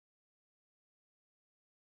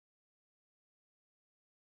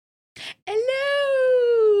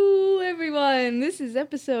Hello, everyone. This is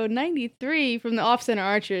episode 93 from the Off-Center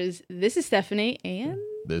Archers. This is Stephanie, and...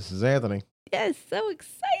 This is Anthony. Yes, so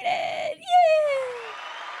excited.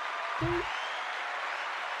 Yeah.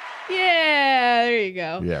 Yeah, there you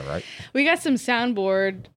go. Yeah, right. We got some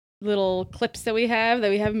soundboard little clips that we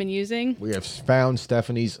haven't been using. We have found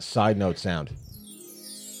Stephanie's side note sound.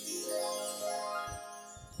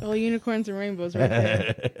 Oh, unicorns and rainbows right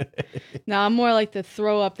there. No, I'm more like the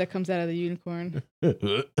throw up that comes out of the unicorn. Or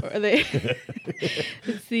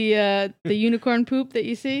it's the unicorn poop that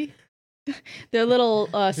you see. They're little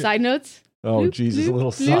side notes. Oh, bloop, Jesus, bloop, a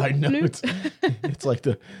little bloop, side note. It's like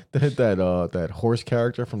that horse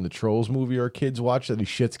character from the Trolls movie our kids watch that he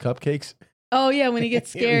shits cupcakes. Oh, yeah, when he gets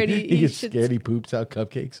scared. he gets scared, he poops out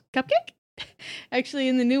cupcakes. Cupcake? Actually,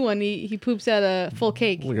 in the new one, he poops out a full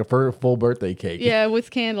cake. Like a full birthday cake. Yeah, with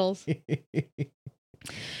candles.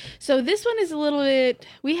 So this one is a little bit...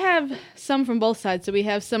 We have some from both sides. So we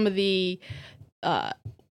have some of the...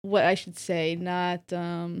 what I should say, not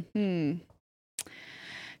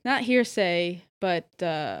hearsay, but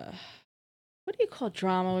what do you call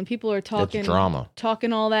drama when people are talking? It's drama.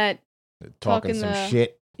 Talking all that. Talking some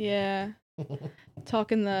shit. Yeah.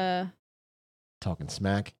 Talking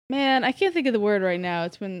smack. Man, I can't think of the word right now.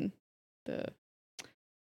 It's when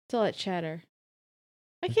it's all that chatter.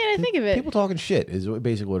 Why can't I think of it? People talking shit is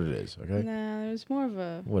basically what it is, okay? No, there's more of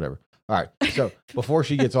a... Whatever. All right, so before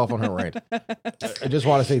she gets off on her rant, I just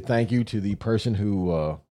want to say thank you to the person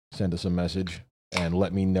who sent us a message and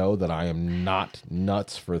let me know that I am not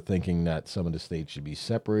nuts for thinking that some of the states should be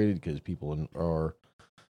separated because people are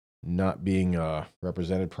not being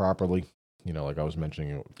represented properly. You know, like I was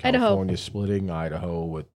mentioning, California splitting, Idaho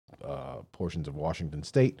with portions of Washington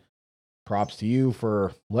State. Props to you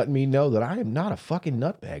for letting me know that I am not a fucking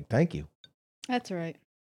nutbag. Thank you. That's all right.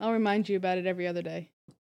 I'll remind you about it every other day.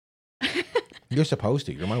 You're supposed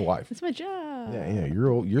to. You're my wife. It's my job. Yeah.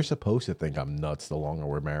 You're supposed to think I'm nuts the longer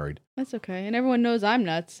we're married. That's okay. And everyone knows I'm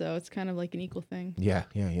nuts, so it's kind of like an equal thing. Yeah.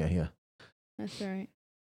 That's all right.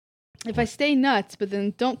 If I stay nuts, but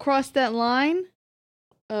then don't cross that line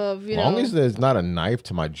of, as long as there's not a knife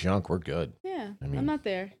to my junk, we're good. Yeah. I mean, I'm not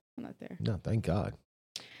there. No, thank God.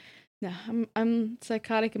 No, I'm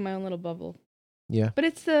psychotic in my own little bubble. Yeah. But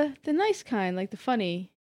it's the nice kind, like the funny.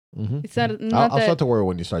 Mm-hmm. It's not I'll start to worry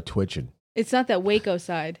when you start twitching. It's not that Waco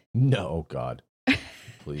side. No, God.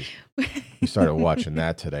 Please. We started watching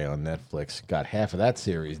that today on Netflix. Got half of that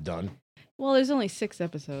series done. Well, there's only 6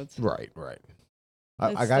 episodes. Right.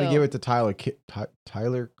 I got to give it to Tyler Kitsch.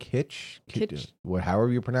 However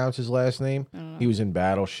you pronounce his last name. I don't know. He was in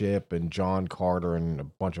Battleship and John Carter and a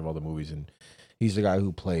bunch of other movies, and he's the guy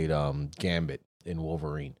who played Gambit in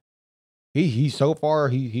Wolverine. He so far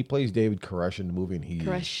he plays David Koresh in the movie, and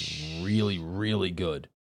he's really, really good.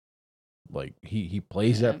 Like he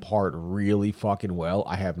plays that part really fucking well.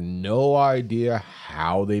 I have no idea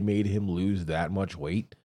how they made him lose that much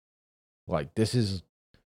weight. Like, this is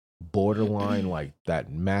borderline like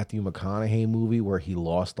that Matthew McConaughey movie where he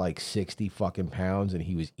lost like 60 fucking pounds and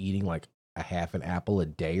he was eating like a half an apple a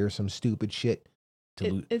day or some stupid shit.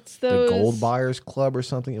 It's the Gold Buyers Club or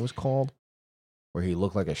something it was called, where he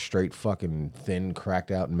looked like a straight fucking thin,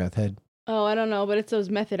 cracked out meth head. Oh, I don't know, but it's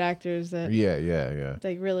those method actors that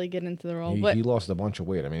Like really get into the role. He lost a bunch of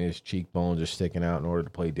weight. I mean, his cheekbones are sticking out in order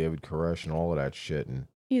to play David Koresh and all of that shit. And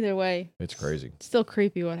either way, it's crazy. Still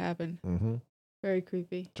creepy what happened. Mm-hmm. Very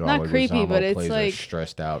creepy. John Not creepy, Leguizamo but it's plays like a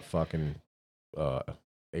stressed out fucking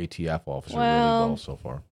ATF officer really well so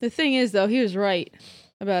far. The thing is, though, he was right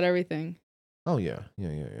about everything. Oh yeah.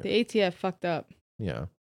 The ATF fucked up. Yeah.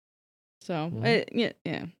 So it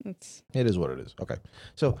is what it is. Okay,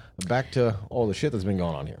 so back to all the shit that's been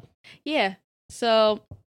going on here. Yeah. So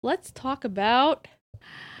let's talk about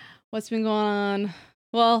what's been going on.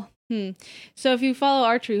 Well, so if you follow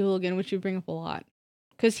Archery Hooligan, which you bring up a lot,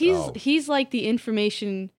 because he's like the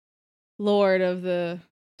information lord of the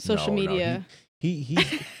social media.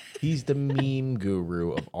 He's the meme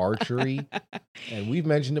guru of archery, and we've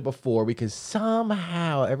mentioned it before because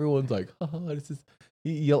somehow everyone's like, "Oh, this is."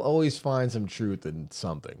 You'll always find some truth in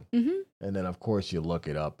something, and then of course you look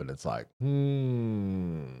it up, and it's like,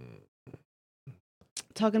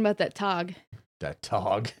 Talking about that tog. That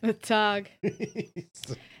tog. The tog.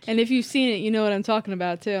 And if you've seen it, you know what I'm talking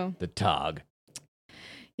about too. The tog.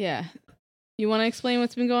 Yeah. You want to explain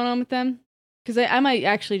what's been going on with them? Because I might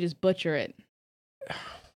actually just butcher it.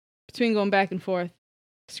 Between going back and forth.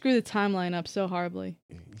 Screw the timeline up so horribly.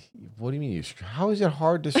 What do you mean? How is it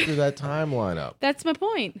hard to screw that timeline up? That's my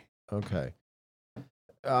point. Okay.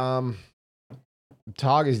 TOG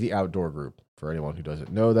is the outdoor group, for anyone who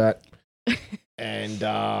doesn't know that. And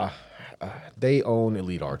they own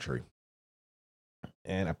Elite Archery.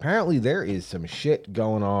 And apparently there is some shit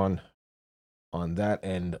going on that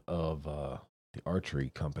end of the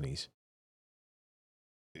archery companies.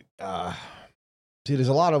 See, there's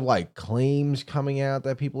a lot of like claims coming out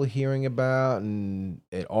that people are hearing about, and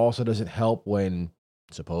it also doesn't help when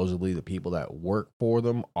supposedly the people that work for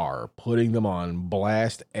them are putting them on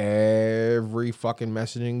blast every fucking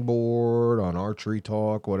messaging board, on Archery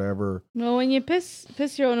Talk, whatever. Well, when you piss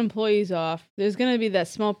your own employees off, there's gonna be that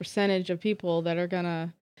small percentage of people that are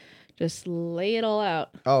gonna just lay it all out.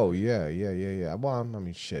 Oh, yeah. Well, I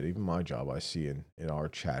mean, shit, even my job, I see in our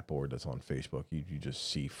chat board that's on Facebook, you just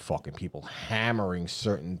see fucking people hammering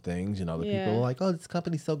certain things, and other people are like, oh, this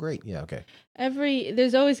company's so great. Yeah, okay.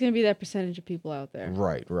 There's always going to be that percentage of people out there.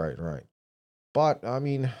 Right. But, I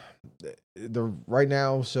mean, right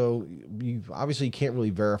now, so you obviously can't really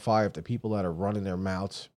verify if the people that are running their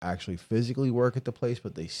mouths actually physically work at the place,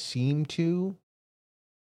 but they seem to,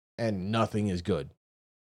 and nothing is good.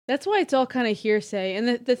 That's why it's all kind of hearsay. And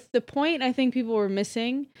the point I think people were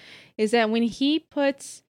missing is that when he's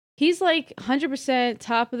like 100%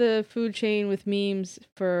 top of the food chain with memes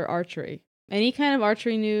for archery. Any kind of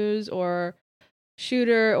archery news or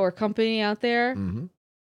shooter or company out there,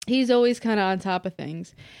 he's always kind of on top of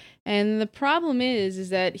things. And the problem is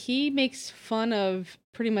that he makes fun of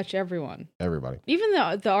pretty much everyone. Everybody. Even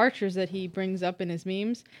the archers that he brings up in his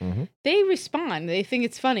memes, they respond. They think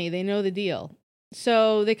it's funny. They know the deal.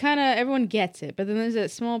 So everyone gets it, but then there's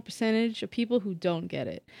that small percentage of people who don't get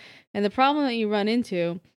it. And the problem that you run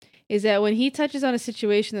into is that when he touches on a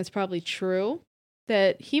situation that's probably true,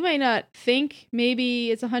 that he might not think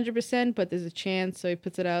maybe it's 100%, but there's a chance, so he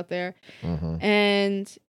puts it out there.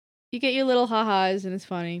 And you get your little ha-has, and it's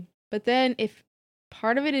funny. But then if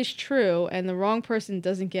part of it is true and the wrong person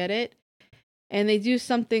doesn't get it, and they do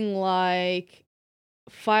something like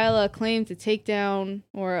file a claim to take down,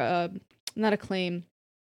 or not a claim.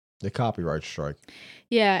 The copyright strike.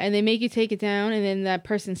 Yeah, and they make you take it down, and then that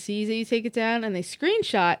person sees that you take it down, and they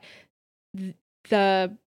screenshot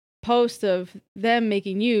the post of them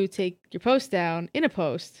making you take your post down in a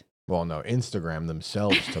post. Well, no, Instagram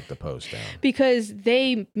themselves took the post down. Because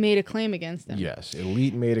they made a claim against them. Yes,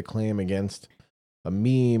 Elite made a claim against a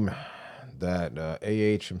meme that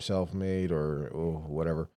AH himself made, or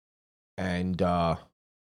whatever. And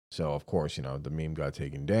so, of course, the meme got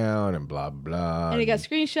taken down and blah, blah. And it got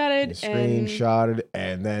screenshotted.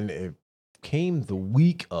 And then it came the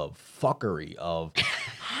week of fuckery of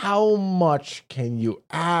how much can you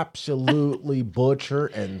absolutely butcher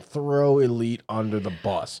and throw Elite under the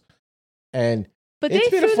bus. But it's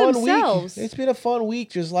been a fun themselves. Week. It's been a fun week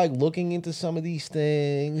just like looking into some of these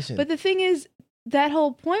things. But the thing is, that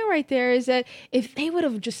whole point right there is that if they would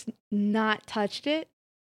have just not touched it,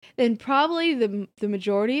 then probably the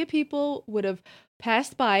majority of people would have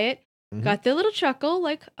passed by it, got their little chuckle,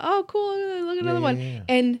 like, oh, cool, look at another one,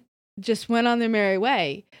 and just went on their merry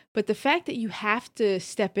way. But the fact that you have to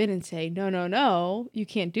step in and say, no, you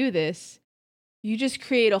can't do this, you just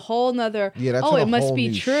create a whole nother, it must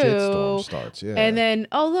be true. Starts, and then,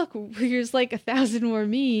 look, here's like 1,000 more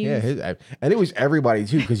memes. Yeah, and it was everybody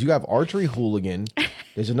too, because you have Archery Hooligan.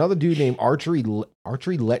 There's another dude named Archery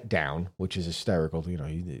Letdown, which is hysterical.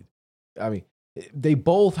 I mean, they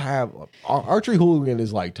both have Archery Hooligan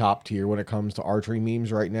is like top tier when it comes to archery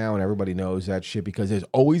memes right now, and everybody knows that shit because there's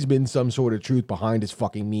always been some sort of truth behind his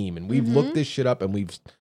fucking meme, and we've looked this shit up, and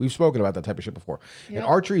we've spoken about that type of shit before. Yep. And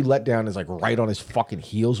Archery Letdown is like right on his fucking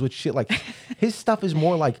heels with shit. Like his stuff is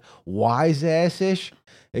more like wise ass-ish,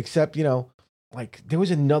 except like there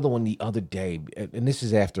was another one the other day, and this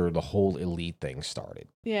is after the whole Elite thing started.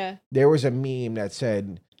 Yeah, there was a meme that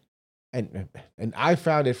said. And I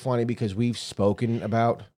found it funny because we've spoken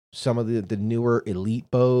about some of the newer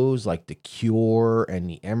Elite bows, like the Cure and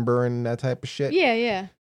the Ember and that type of shit. Yeah.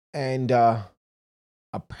 And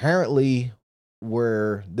apparently,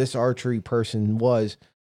 where this archery person was,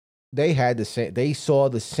 they saw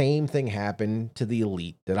the same thing happen to the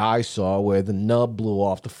Elite that I saw, where the nub blew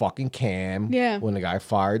off the fucking cam. Yeah. When the guy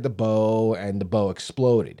fired the bow and the bow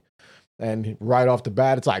exploded. And right off the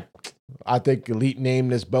bat, it's like, I think Elite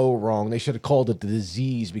named this bow wrong. They should have called it the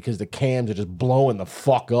disease because the cams are just blowing the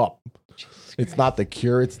fuck up. It's not the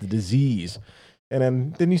cure, it's the disease.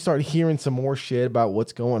 And then you start hearing some more shit about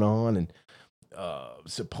what's going on. And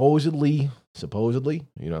supposedly,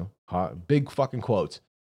 big fucking quotes.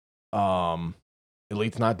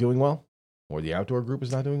 Elite's not doing well, or the outdoor group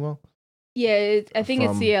is not doing well. Yeah, I think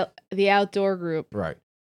it's the outdoor group. Right.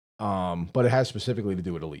 But it has specifically to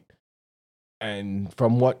do with Elite. And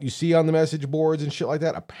from what you see on the message boards and shit like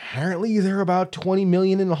that, apparently they're about 20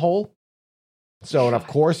 million in the hole. So, and of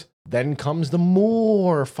course, Then comes the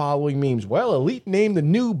more following memes. Well, Elite named the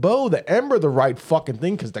new bow the Ember the right fucking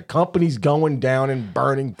thing because the company's going down in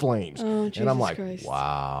burning flames. Oh, Jesus and I'm like, Christ.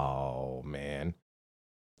 wow, man.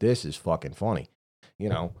 This is fucking funny.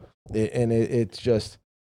 It's just...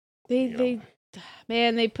 They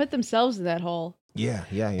put themselves in that hole. Yeah.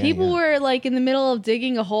 People were like in the middle of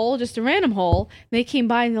digging a hole, just a random hole. And they came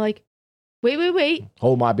by and they're like, wait.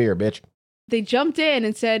 Hold my beer, bitch. They jumped in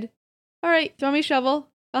and said, all right, throw me a shovel.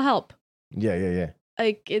 I'll help. Yeah.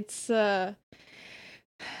 Like, it's,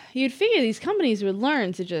 you'd figure these companies would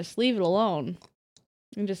learn to just leave it alone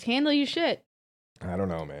and just handle your shit. I don't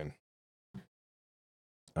know, man.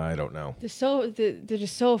 I don't know. They're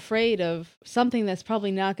just so afraid of something that's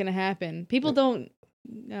probably not going to happen. People don't,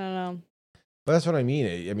 I don't know. But that's what I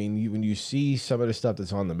mean. I mean, when you see some of the stuff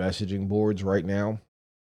that's on the messaging boards right now,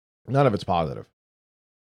 none of it's positive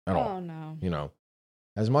at all. Oh, no.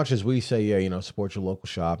 As much as we say, support your local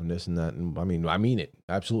shop and this and that. And I mean it.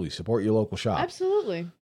 Absolutely. Support your local shop. Absolutely.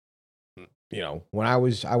 When I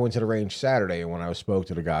went to the range Saturday and when I spoke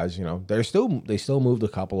to the guys, they still moved a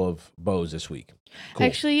couple of bows this week. Cool.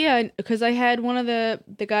 Actually, yeah, because I had one of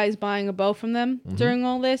the guys buying a bow from them during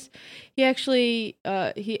all this. He actually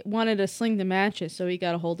he wanted to sling the matches, so he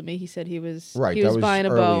got a hold of me. He said he was buying a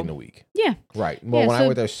bow early in the week. Yeah, right. Well, when I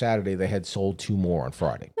went there Saturday, they had sold 2 more on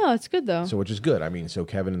Friday. No, it's good though. So which is good. I mean, so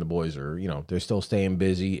Kevin and the boys are they're still staying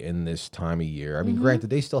busy in this time of year. I mean, granted,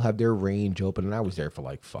 they still have their range open, and I was there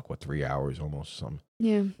for 3 hours almost something.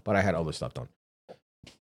 Yeah, but I had other stuff done.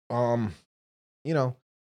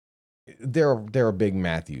 They're a big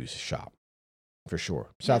Matthews shop, for sure.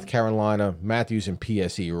 South Carolina, Matthews and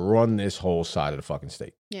PSE run this whole side of the fucking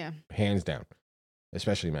state. Yeah. Hands down.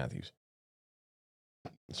 Especially Matthews.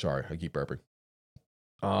 Sorry, I keep burping.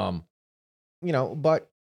 But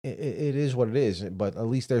it is what it is. But at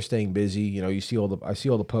least they're staying busy. I see all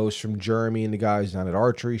the posts from Jeremy and the guys down at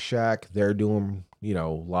Archery Shack. They're doing, a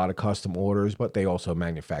lot of custom orders, but they also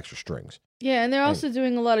manufacture strings. Yeah, and they're also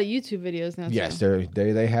doing a lot of YouTube videos now. Yes,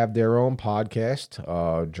 they have their own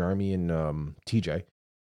podcast, Jeremy and TJ,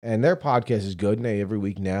 and their podcast is good. And every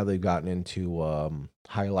week now they've gotten into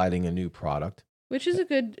highlighting a new product, which is a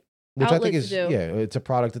good which outlet I think is to do. It's a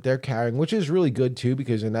product that they're carrying, which is really good too,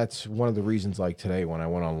 and that's one of the reasons. Like today when I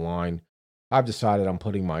went online, I've decided I'm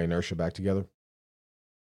putting my inertia back together,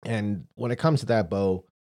 and when it comes to that bow,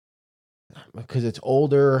 because it's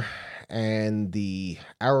older. And the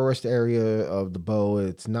arrow rest area of the bow,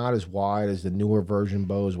 it's not as wide as the newer version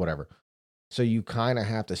bows, whatever. So you kind of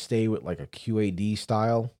have to stay with a QAD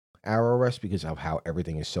style arrow rest because of how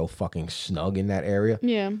everything is so fucking snug in that area.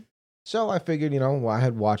 Yeah. So I figured, I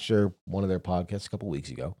had watched one of their podcasts a couple weeks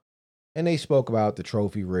ago, and they spoke about the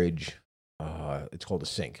Trophy Ridge. It's called the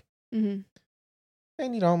Sync. Mm-hmm.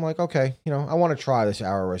 And, I'm like, okay, I want to try this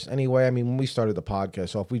arrow rest anyway. I mean, when we started the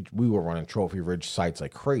podcast off, we were running Trophy Ridge sites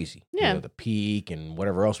like crazy. Yeah. The Peak and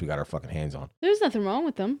whatever else we got our fucking hands on. There's nothing wrong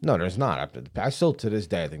with them. No, there's not. I still, to this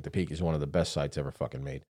day, I think the Peak is one of the best sites ever fucking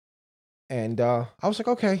made. And I was like,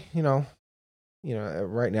 okay,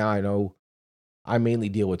 right now I know I mainly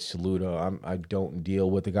deal with Saluda. I don't deal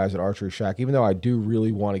with the guys at Archery Shack, even though I do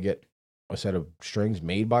really want to get a set of strings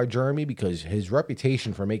made by Jeremy because his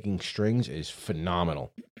reputation for making strings is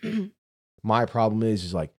phenomenal. My problem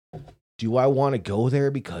is do I want to go there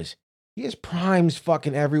because he has primes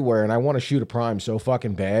fucking everywhere and I want to shoot a prime so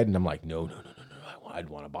fucking bad, and I'm like, no, I'd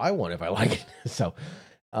want to buy one if I like it. So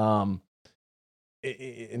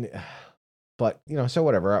but so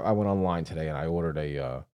whatever, I went online today and I ordered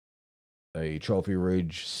a Trophy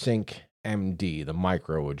Ridge Sync MD, the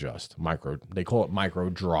they call it micro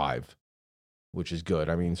drive, which is good.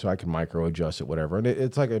 I mean, so I can micro adjust it, whatever. And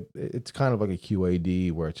it's kind of like a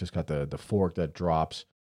QAD where it's just got the fork that drops,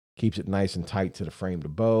 keeps it nice and tight to the frame of the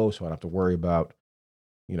bow, so I don't have to worry about,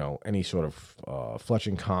 any sort of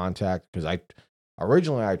fletching contact. Because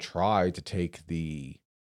originally I tried to take the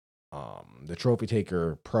Trophy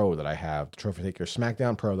Taker Pro that I have, the Trophy Taker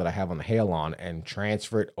Smackdown Pro that I have on the Halon, and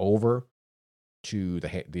transfer it over to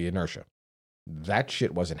the inertia. That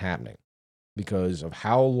shit wasn't happening because of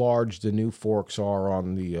how large the new forks are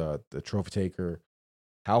on the Trophy Taker,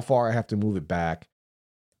 how far I have to move it back,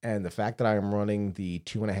 and the fact that I am running the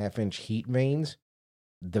 2.5-inch heat vanes.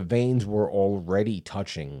 The vanes were already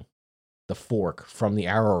touching the fork from the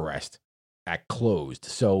arrow rest at closed,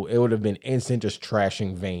 so it would have been instant just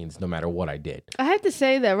trashing vanes no matter what I did. I have to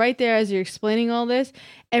say that right there as you're explaining all this,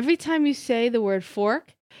 every time you say the word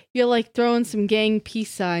fork, you're like throwing some gang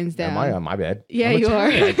peace signs down. Am I? My bad. Yeah, you are.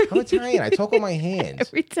 I'm Italian. I talk with my hands.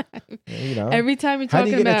 Every time. You know. Every time you're How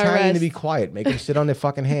talking do you get about an Italian arrest, to be quiet? Make them sit on their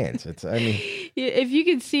fucking hands. If you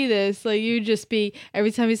could see this, like you'd just be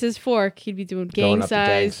every time he says fork, he'd be doing gang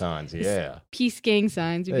signs. Yeah. Peace gang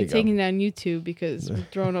signs. You'd be taking down YouTube because we're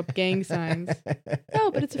throwing up gang signs.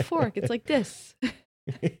 No, but it's a fork. It's like this.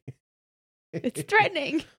 It's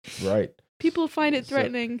threatening. Right. People find it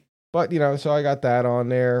threatening. But, so I got that on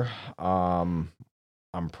there. I'm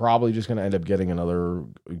probably just going to end up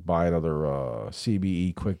buy another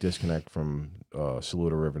CBE quick disconnect from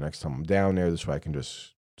Saluda River next time I'm down there. This way I can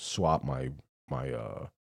just swap my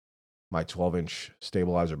 12-inch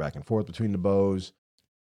stabilizer back and forth between the bows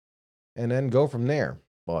and then go from there.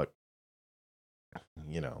 But,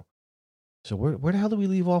 so where the hell did we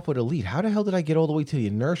leave off with Elite? How the hell did I get all the way to the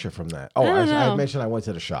inertia from that? Oh, I mentioned I went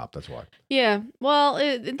to the shop. That's why. Yeah. Well,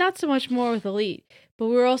 not so much more with Elite, but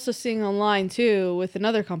we're also seeing online too with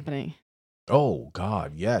another company. Oh,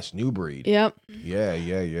 God. Yes. New Breed. Yep.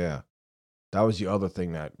 Yeah. That was the other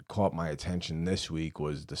thing that caught my attention this week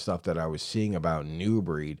was the stuff that I was seeing about New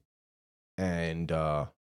Breed. And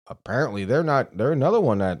apparently they're another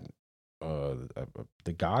one that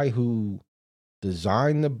the guy who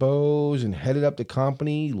designed the bows and headed up the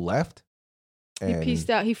company left. He pieced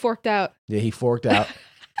out. He forked out. Yeah, he forked out.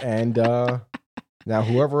 And now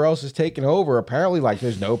whoever else is taking over, apparently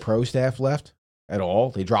there's no pro staff left at all.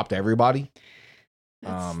 They dropped everybody.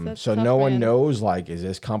 That's so tough, no one knows, is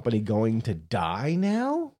this company going to die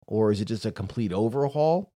now? Or is it just a complete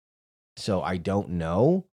overhaul? So I don't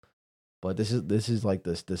know. But this is like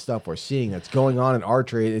the stuff we're seeing that's going on in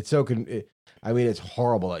archery. It's so it's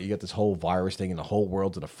horrible that you get this whole virus thing and the whole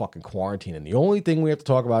world's in a fucking quarantine. And the only thing we have to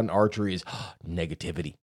talk about in archery is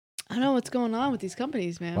negativity. I don't know what's going on with these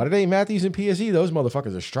companies, man. Why did Matthews and PSE? Those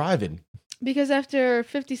motherfuckers are striving. Because after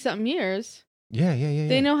 50-something years,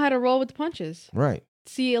 they know how to roll with the punches. Right.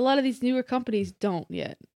 See, a lot of these newer companies don't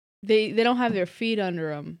yet. They don't have their feet under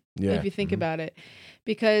them, if you think about it.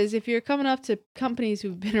 Because if you're coming up to companies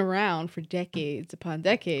who've been around for decades upon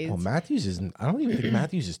decades. Well, Matthews isn't. I don't even think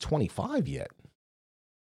Matthews is 25 yet.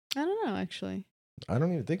 I don't know, actually. I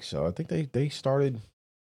don't even think so. I think they started.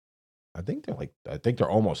 I think they're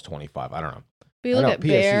almost 25. I don't know. But you look at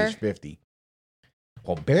Bear. PSE is 50.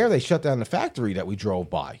 Well, Bear, they shut down the factory that we drove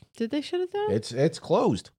by. Did they shut it down? It's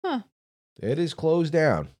closed. Huh. It is closed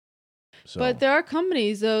down. So. But there are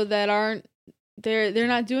companies though that aren't. They're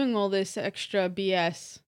not doing all this extra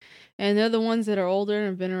BS, and they're the ones that are older and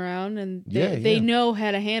have been around, and they know how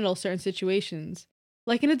to handle certain situations,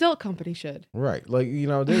 like an adult company should. Right,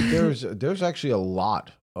 there's actually a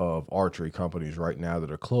lot of archery companies right now that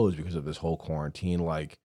are closed because of this whole quarantine.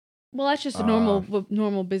 Well, that's just what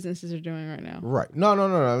normal businesses are doing right now. Right. No.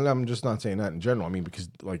 I'm just not saying that in general. I mean, because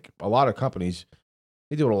a lot of companies,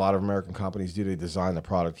 they do what a lot of American companies do. They design the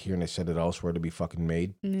product here and they send it elsewhere to be fucking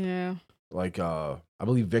made. Yeah. I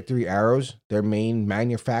believe Victory Arrows, their main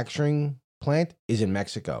manufacturing plant is in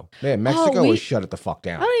Mexico. Man, Mexico was shut it the fuck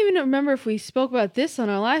down. I don't even remember if we spoke about this on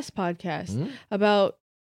our last podcast about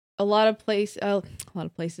a lot of places,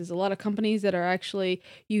 a lot of companies that are actually,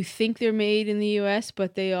 you think they're made in the U.S.,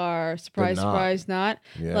 but they are, surprise, not.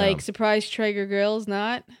 Yeah. Like, surprise, Traeger grills,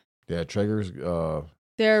 not. Yeah, Traeger's,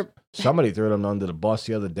 they're... Somebody threw them under the bus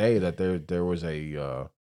the other day that there was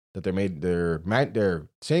that they made their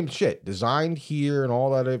same shit, designed here and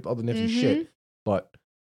all that other nifty shit, but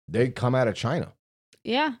they come out of China.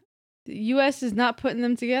 Yeah. The U.S. is not putting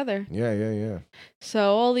them together. Yeah.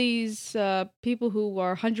 So all these people who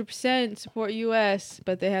are 100% support U.S.,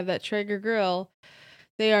 but they have that Traeger grill,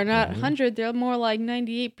 they are not 100, they're more like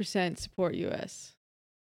 98% support U.S.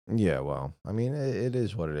 Yeah, well, I mean, it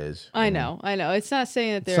is what it is. I know. It's not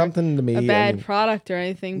saying that they're something to me, a bad product or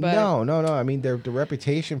anything, but... No. I mean, the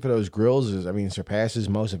reputation for those grills surpasses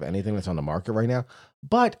most of anything that's on the market right now.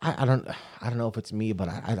 But I don't know if it's me, but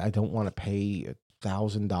I don't want to pay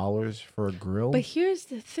 $1,000 for a grill. But here's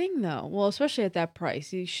the thing, though. Well, especially at that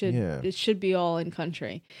price, it should be all in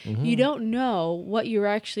country. You don't know what you're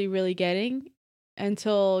actually really getting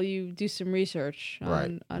until you do some research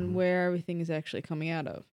on where everything is actually coming out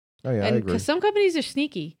of. Oh, yeah, I agree. Because some companies are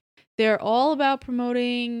sneaky. They're all about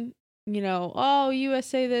promoting,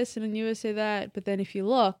 USA this and then USA that. But then if you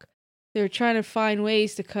look, they're trying to find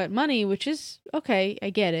ways to cut money, which is, okay,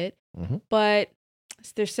 I get it. But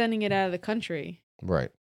they're sending it out of the country.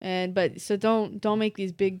 Right. So don't make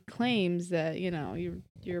these big claims that,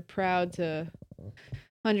 you're proud to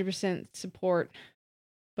 100% support.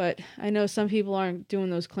 But I know some people aren't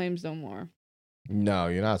doing those claims no more. No,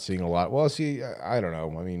 you're not seeing a lot. Well, see, I don't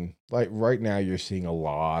know. I mean, like right now, you're seeing a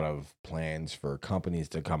lot of plans for companies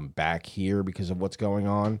to come back here because of what's going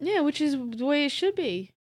on. Yeah, which is the way it should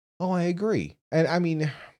be. Oh, I agree. And I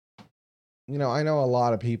mean, I know a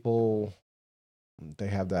lot of people, they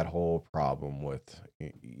have that whole problem with,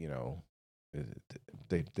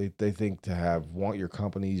 they think want your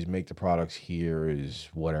companies make the products here is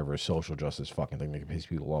whatever social justice fucking thing that can piss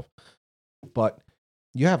people off. But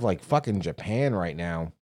you have like fucking Japan right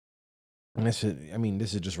now. And this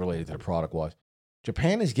is just related to the product wise.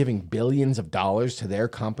 Japan is giving billions of dollars to their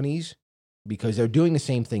companies because they're doing the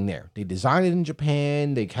same thing there. They design it in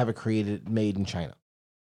Japan, they have it made in China.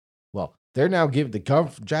 Well, they're now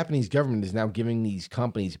Japanese government is now giving these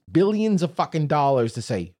companies billions of fucking dollars to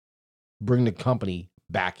say, bring the company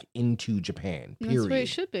back into Japan. Period. That's the way it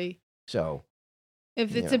should be. So,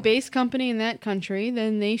 if it's a base company in that country,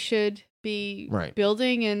 then they should be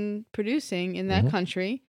building and producing in that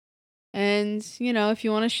country. And, if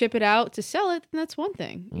you want to ship it out to sell it, then that's one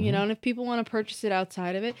thing. And if people want to purchase it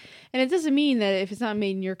outside of it, and it doesn't mean that if it's not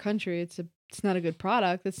made in your country, it's not a good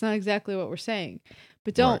product. That's not exactly what we're saying.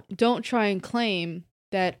 But don't try and claim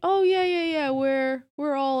that, oh yeah,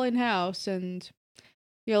 we're all in house and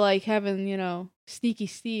you're like having, sneaky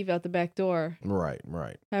Steve out the back door. Right.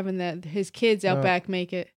 Having his kids out back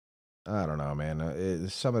make it. I don't know, man.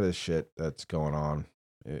 Some of this shit that's going on,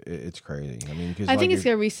 it's crazy. I mean, I think it's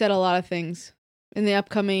going to reset a lot of things in the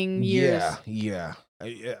upcoming years. Yeah.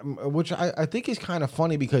 Which I think is kind of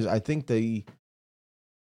funny because I think the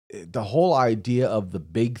whole idea of the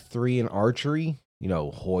big three in archery,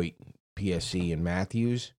 Hoyt, PSC, and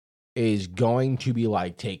Matthews, is going to be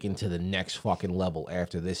like taken to the next fucking level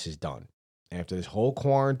after this is done. After this whole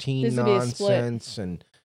quarantine nonsense. And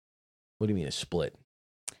what do you mean a split?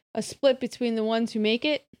 A split between the ones who make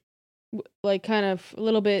it, like kind of a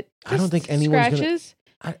little bit. I don't think anyone's scratches.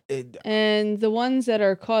 And the ones that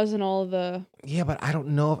are causing all the. Yeah, but I don't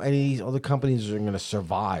know if any of these other companies are going to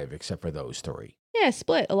survive except for those three. Yeah,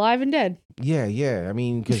 split, alive and dead. Yeah. I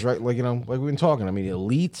mean, because like we've been talking. I mean,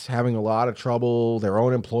 Elite's having a lot of trouble. Their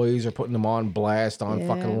own employees are putting them on blast on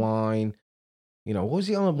fucking line. What was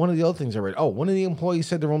one of the other things I read? Oh, one of the employees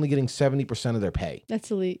said they're only getting 70% of their pay.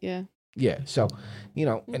 That's Elite, yeah. Yeah, so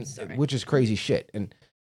which is crazy shit. And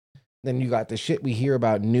then you got the shit we hear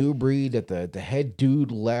about New Breed that the head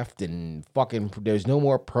dude left and fucking there's no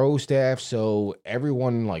more pro staff. So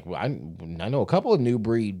everyone I know a couple of New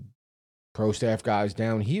Breed pro staff guys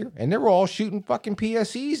down here, and they're all shooting fucking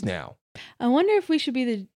PSEs now. I wonder if we should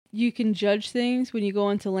be you can judge things when you go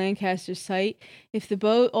onto Lancaster's site. If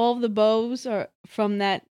all of the bows are from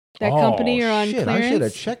that company are on clearance. I should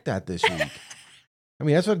have checked that this week. I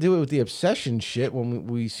mean, that's what I did with the obsession shit when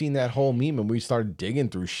we seen that whole meme and we started digging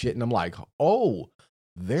through shit, and I'm like, oh,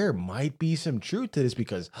 there might be some truth to this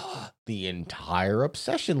because the entire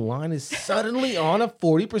obsession line is suddenly on a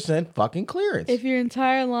 40% fucking clearance. If your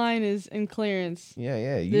entire line is in clearance,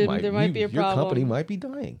 there might be a problem. Your company might be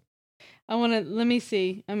dying. Let me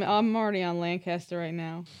see. I'm already on Lancaster right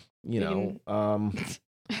now. Let's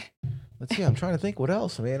see. I'm trying to think what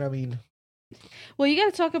else, man. I mean, well, you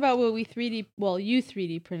got to talk about what you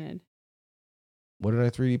 3D printed. What did I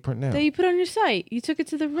 3D print now? That you put on your site. You took it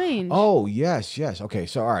to the range. Oh, yes. Okay,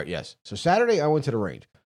 so, all right, yes. So, Saturday, I went to the range.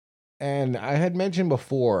 And I had mentioned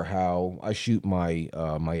before how I shoot my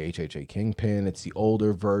HHA Kingpin. It's the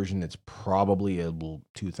older version. It's probably a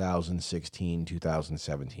 2016,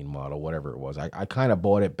 2017 model, whatever it was. I kind of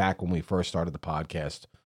bought it back when we first started the podcast.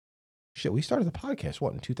 Shit, we started the podcast,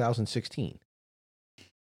 in 2016?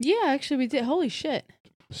 Yeah, actually, we did. Holy shit.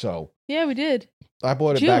 So. Yeah, we did. I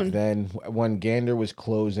bought it back then when Gander was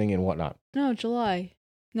closing and whatnot. No, July.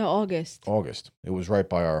 No, August. It was right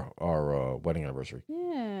by our wedding anniversary.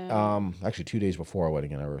 Yeah. Actually, 2 days before our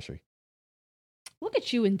wedding anniversary. Look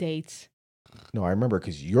at you in dates. No, I remember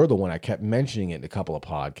because you're the one I kept mentioning it in a couple of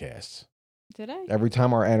podcasts. Did I? Every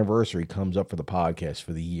time our anniversary comes up for the podcast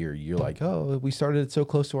for the year, you're like, oh, we started it so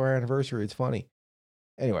close to our anniversary. It's funny.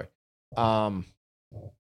 Anyway, fuck,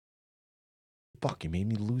 you made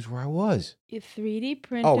me lose where I was. Your 3D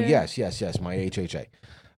printer. Oh, yes, my HHA.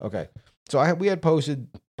 Okay. So we had posted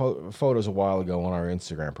photos a while ago on our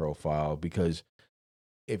Instagram profile because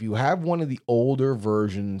if you have one of the older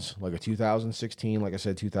versions, like a 2016, like I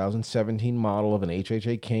said, 2017 model of an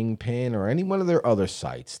HHA Kingpin or any one of their other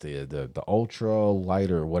sites, the Ultra,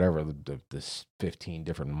 Lighter, whatever the 15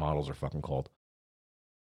 different models are fucking called.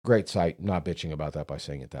 Great site. Not bitching about that by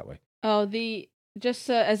saying it that way. Oh, just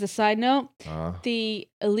as a side note, the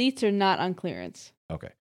Elites are not on clearance.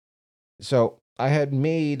 Okay. So I had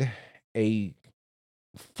made a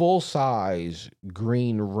full-size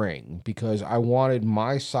green ring because I wanted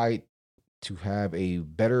my sight to have a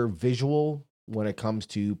better visual when it comes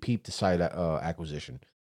to peep to sight acquisition.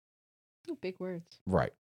 Oh, big words.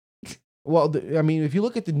 Right. Well, I mean, if you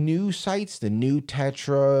look at the new sights, the new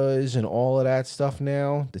Tetras and all of that stuff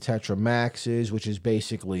now, the Tetra Maxes, which is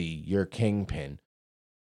basically your Kingpin.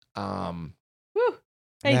 Woo.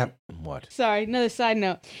 Hey, what? Sorry, another side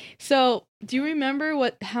note. So, do you remember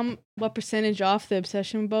what percentage off the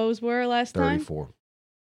Obsession bows were last 34. time?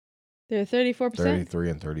 They're 34%? 33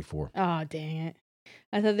 and 34. Oh, dang it.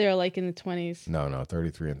 I thought they were like in the 20s. No,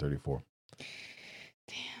 33 and 34.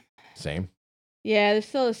 Damn. Same? Yeah, they're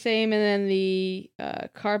still the same. And then the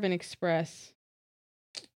Carbon Express.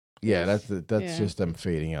 Yeah, that's just them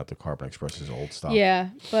fading out the Carbon Express's old stuff. Yeah,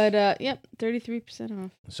 but yep, 33%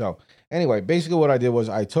 off. So anyway, basically what I did was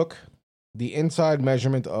I took the inside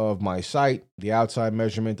measurement of my sight, the outside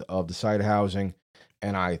measurement of the sight housing,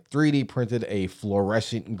 and I 3D printed a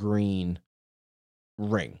fluorescent green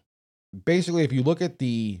ring. Basically, if you look at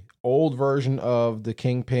the old version of the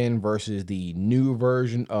Kingpin versus the new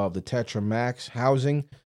version of the Tetra Max housing,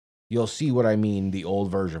 you'll see what I mean, the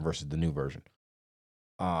old version versus the new version.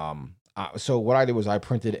 So what I did was I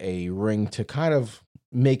printed a ring to kind of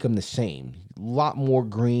make them the same. A lot more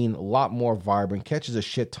green, a lot more vibrant, catches a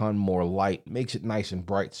shit ton more light, makes it nice and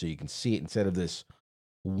bright so you can see it instead of this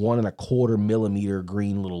 1.25 millimeter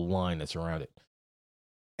green little line that's around it.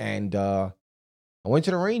 And I went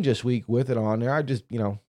to the range this week with it on there. I just,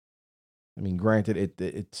 I mean, granted,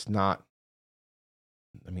 it's not,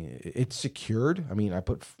 I mean, it's secured. I mean, I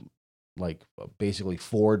put basically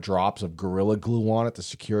 4 drops of Gorilla Glue on it to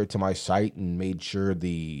secure it to my sight and made sure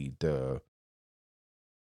the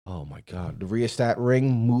oh my God, the rheostat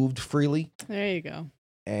ring moved freely. There you go.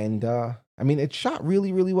 And I mean, it shot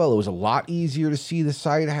really, really well. It was a lot easier to see the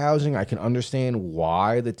sight housing. I can understand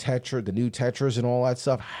why the new Tetras and all that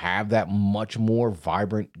stuff have that much more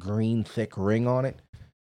vibrant green, thick ring on it.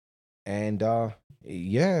 And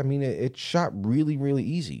yeah, I mean, it shot really, really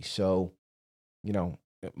easy. So,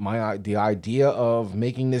 the idea of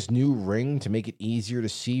making this new ring to make it easier to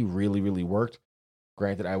see really, really worked.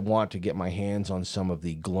 Granted, I want to get my hands on some of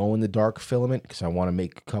the glow-in-the-dark filament because I want to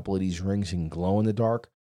make a couple of these rings in glow-in-the-dark.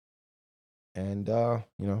 And,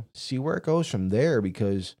 see where it goes from there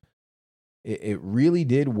because it really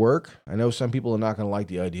did work. I know some people are not going to like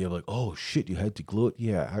the idea of oh, shit, you had to glue it.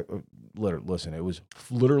 Yeah, listen, it was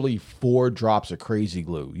literally 4 drops of crazy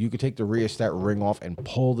glue. You could take the rheostat ring off and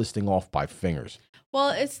pull this thing off by fingers. Well,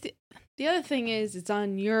 it's the other thing is it's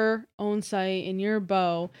on your own site in your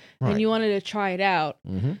bow, right. And you wanted to try it out.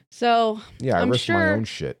 Mm-hmm. So yeah, I risked my own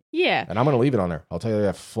shit. Yeah, and I'm gonna leave it on there. I'll tell you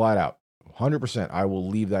that flat out, 100%. I will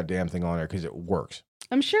leave that damn thing on there because it works.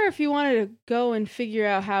 I'm sure if you wanted to go and figure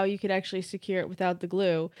out how you could actually secure it without the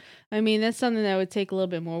glue, I mean that's something that would take a little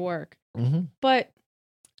bit more work. Mm-hmm. But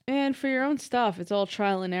and for your own stuff, it's all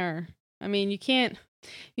trial and error. I mean,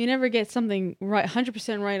 you never get something right,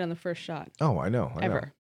 100% right on the first shot. Oh, I know.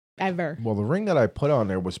 Ever. Well, the ring that I put on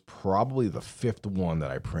there was probably the 5th one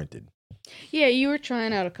that I printed. Yeah, you were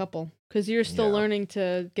trying out a couple because you're still learning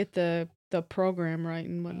to get the program right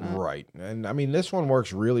and whatnot. Right, and I mean this one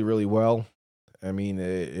works really, really well. I mean,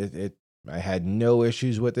 I had no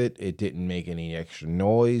issues with it. It didn't make any extra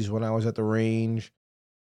noise when I was at the range.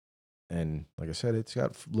 And like I said, it's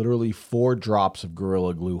got literally 4 drops of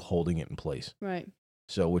Gorilla Glue holding it in place. Right.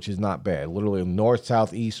 So, which is not bad. Literally north,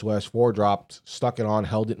 south, east, west, 4 drops, stuck it on,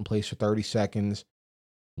 held it in place for 30 seconds,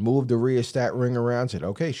 moved the rheostat ring around, said,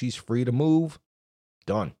 okay, she's free to move.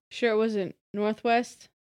 Done. Sure it wasn't northwest?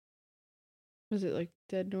 Was it like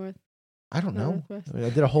dead north? I don't know. I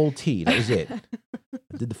did a whole T. That was it.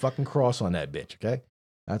 I did the fucking cross on that bitch, okay?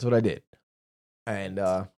 That's what I did. And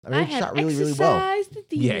I mean, it shot really, really well.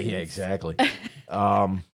 Yeah, exactly.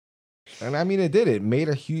 And I mean, it did. It made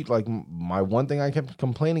a huge, my one thing I kept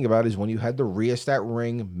complaining about is when you had the rheostat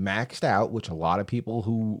ring maxed out, which a lot of people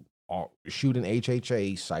who shoot an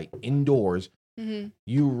HHA sight indoors,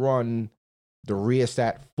 you run the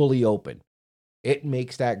rheostat fully open. It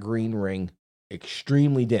makes that green ring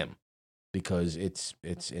extremely dim because it's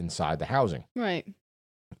inside the housing. Right.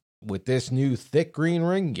 With this new thick green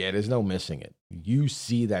ring, there's no missing it. You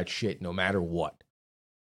see that shit no matter what.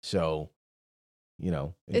 So,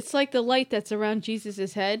 it's like the light that's around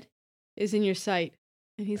Jesus's head is in your sight,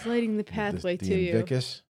 and he's lighting the pathway to you.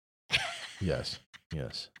 Invicus? Yes.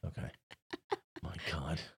 Okay. My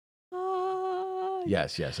God.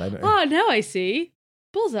 Yes. I know. Oh, now I see.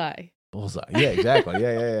 Bullseye. Yeah, exactly.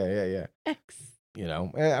 Yeah. X.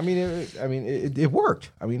 I mean, it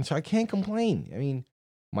worked. I mean, so I can't complain. I mean,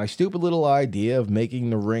 my stupid little idea of making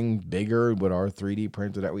the ring bigger with our 3D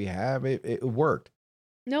printer that we have, it worked.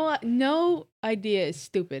 No idea is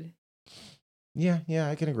stupid. Yeah,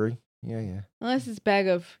 I can agree. Yeah. Unless it's bag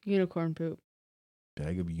of unicorn poop.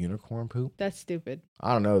 Bag of unicorn poop? That's stupid.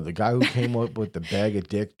 I don't know. The guy who came up with the bag of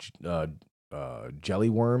dick jelly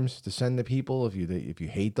worms to send to people if you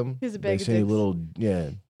hate them. Here's a bag they of send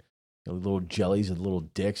dicks. Little jellies and little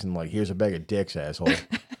dicks and like, here's a bag of dicks, asshole.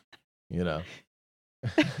 You know.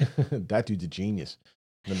 That dude's a genius.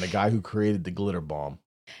 And then the guy who created the glitter bomb.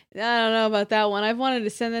 I don't know about that one. I've wanted to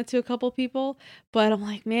send that to a couple people, but I'm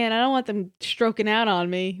like, man, I don't want them stroking out on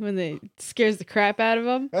me when it scares the crap out of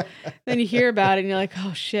them. Then you hear about it and you're like,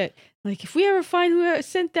 oh shit. Like, if we ever find whoever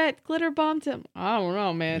sent that glitter bomb to them, I don't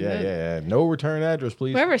know, man. Yeah. No return address,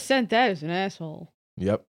 please. Whoever sent that is an asshole.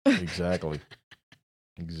 Yep, exactly.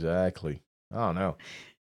 Exactly. I don't know.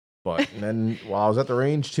 But then while I was at the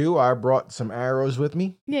range too, I brought some arrows with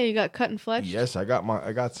me. Yeah, you got cut and fletched? Yes, I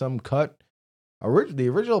got some cut. The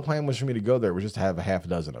original plan was for me to go there was just to have a half a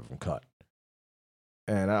dozen of them cut.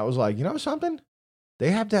 And I was like, you know something? They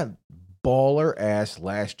have that baller ass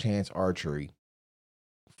Last Chance Archery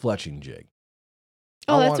fletching jig.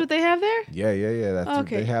 Oh, that's what they have there? Yeah. That's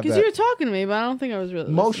okay. They have because you were talking to me, but I don't think I was really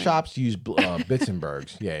Most listening. shops use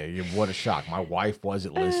Bitzenbergs. Yeah, what a shock. My wife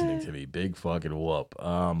wasn't listening to me. Big fucking whoop.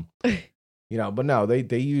 But no,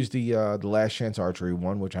 they use the Last Chance Archery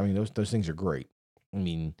one, which, I mean, those things are great. I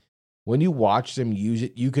mean, when you watch them use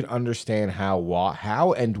it, you can understand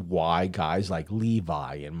how and why guys like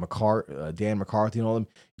Levi and Dan McCarthy and all them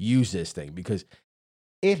use this thing, because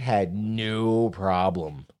it had no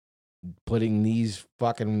problem putting these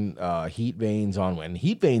fucking heat vanes on. When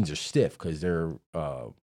heat vanes are stiff because they're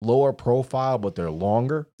lower profile, but they're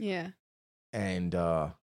longer. Yeah. And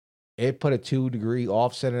it put a 2-degree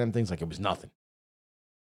offset in them things like it was nothing.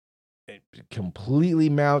 It completely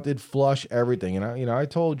mounted, flush, everything. And I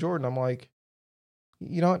told Jordan, I'm like,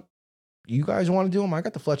 you know what? You guys want to do them? I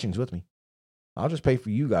got the fletchings with me. I'll just pay for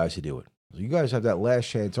you guys to do it. So you guys have that Last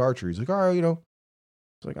Chance Archery. He's like, all right,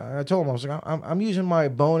 It's like, I told him, I was like, I'm using my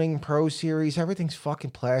Boning Pro Series. Everything's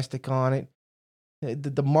fucking plastic on it.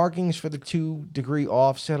 The markings for the 2-degree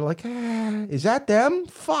offset are like, is that them?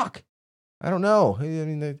 Fuck. I don't know. I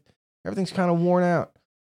mean, everything's kind of worn out.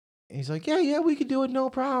 And he's like, yeah, we could do it, no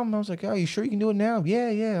problem. I was like, oh, you sure you can do it now?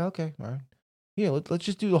 Yeah, okay, all right. Yeah, let's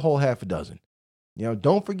just do the whole half a dozen.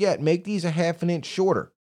 Don't forget, make these a half an inch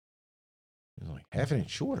shorter. He's like, half an inch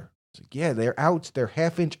shorter? It's like, yeah, they're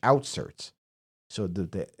half-inch outserts. So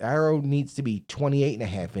the arrow needs to be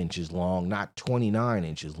 28.5 inches long, not 29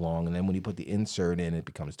 inches long. And then when you put the insert in, it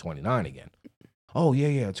becomes 29 again. Oh,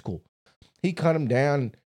 yeah, it's cool. He cut them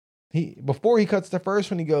down. Before he cuts the first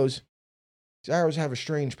one, he goes, these arrows have a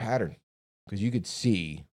strange pattern. Because you could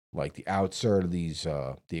see, like, the outsert of these,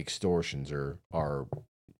 the extortions are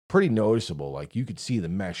pretty noticeable. Like, you could see the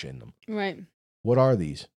mesh in them. Right. What are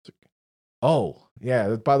these? Oh,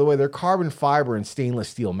 yeah, by the way, they're carbon fiber and stainless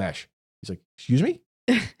steel mesh. He's like, excuse me?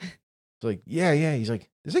 It's like, yeah. He's like,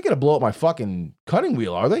 is it going to blow up my fucking cutting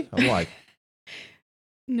wheel, are they? I'm like,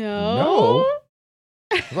 no.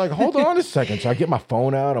 I was like, hold on a second. So I get my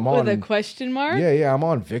phone out. I'm on. With a question mark? Yeah. I'm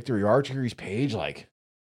on Victory Archery's page. Like,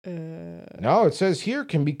 no, it says here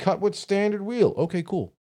can be cut with standard wheel. Okay,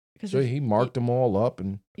 cool. So he marked them all up.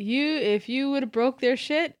 And if you would have broke their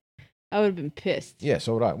shit, I would have been pissed. Yeah,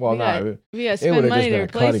 so would I. Well, we got to spend money to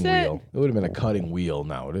replace it. Wheel. It would have been a cutting wheel.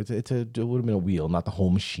 Now it would have been a wheel, not the whole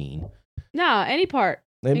machine. No, any part.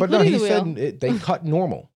 But no, he said they cut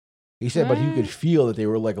normal. He said, but you could feel that they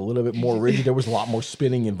were like a little bit more rigid. There was a lot more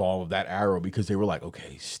spinning involved with that arrow because they were like,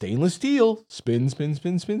 okay, stainless steel, spin.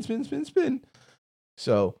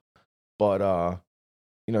 So, but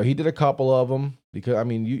he did a couple of them because I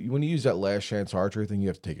mean, when you use that Last Chance Archery thing, you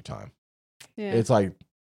have to take your time. Yeah, it's like,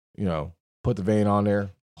 put the vane on there,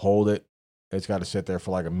 hold it. It's got to sit there for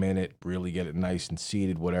like a minute, really get it nice and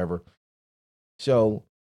seated, whatever. So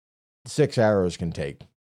 6 arrows can take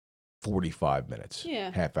 45 minutes.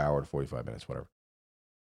 Yeah. Half hour to 45 minutes, whatever.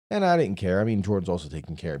 And I didn't care. I mean, Jordan's also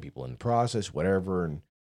taking care of people in the process, whatever. And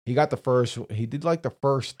he did like the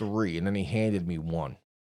first 3, and then he handed me one.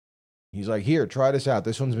 He's like, here, try this out.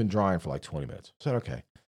 This one's been drying for like 20 minutes. I said, okay.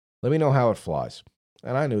 Let me know how it flies.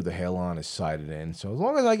 And I knew the halon is sighted in. So as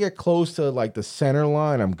long as I get close to like the center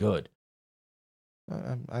line, I'm good.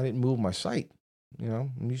 I didn't move my sight. I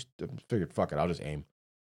figured, fuck it, I'll just aim.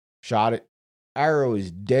 Shot it. Arrow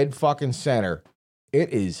is dead fucking center. It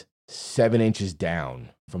is 7 inches down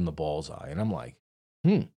from the bullseye. And I'm like,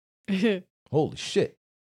 holy shit.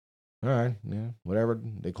 All right, yeah, whatever.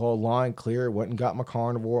 They called line clear. Went and got my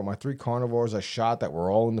carnivore. My 3 carnivores I shot that were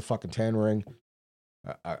all in the fucking 10 ring.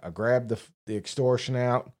 I grab the extortion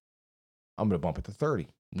out. I'm going to bump it to 30.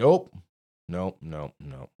 Nope.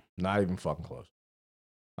 Not even fucking close.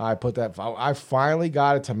 I finally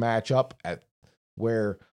got it to match up at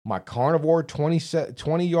where my carnivore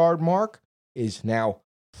 20-yard mark is now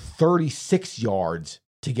 36 yards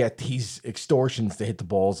to get these extortions to hit the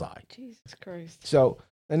bullseye. Jesus Christ. So,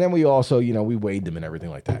 and then we also, we weighed them and everything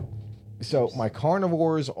like that. So my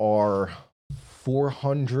carnivores are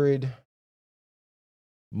 400.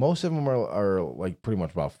 Most of them are like pretty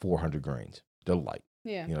much about 400 grains. They're light.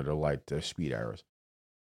 Yeah. They're light. They're speed arrows.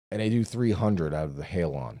 And they do 300 out of the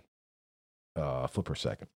halon foot per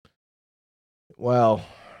second. Well,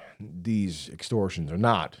 these extortions are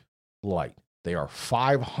not light. They are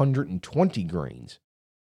 520 grains.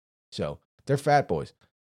 So they're fat boys.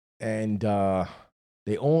 And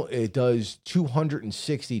it does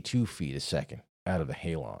 262 feet a second out of the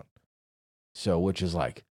halon. So, which is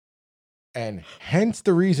like, and hence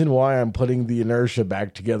the reason why I'm putting the inertia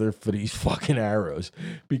back together for these fucking arrows,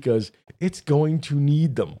 because it's going to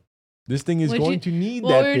need them. This thing is going to need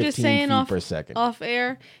that 15 feet per second. Off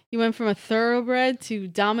air, you went from a thoroughbred to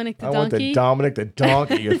Dominic the donkey. I went to Dominic the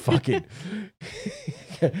donkey. You fucking.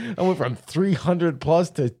 I went from 300 plus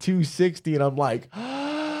to 260, and I'm like,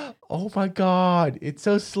 oh my God, it's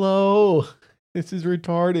so slow. This is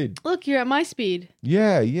retarded. Look, you're at my speed.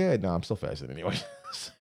 Yeah. No, I'm still faster than anyway.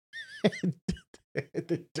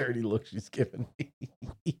 The dirty look she's giving me.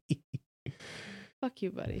 Fuck you,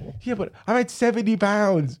 buddy. Yeah, but I'm at 70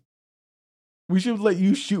 pounds. We should let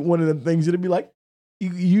you shoot one of them things. It'd be like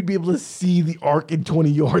you'd be able to see the arc in 20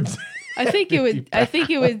 yards. I think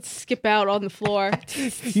it would skip out on the floor.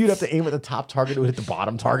 You'd have to aim at the top target. It would hit the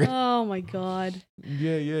bottom target. Oh my God.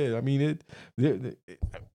 Yeah. I mean,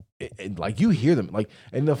 it like you hear them like,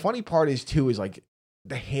 and the funny part is too is like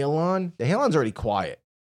the halon's already quiet.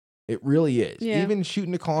 It really is. Yeah. Even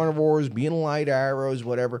shooting the carnivores, being light arrows,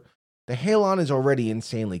 whatever. The halon is already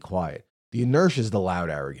insanely quiet. The inertia is the loud,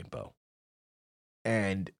 arrogant bow.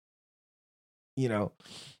 And,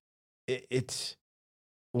 it's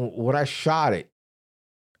when I shot it,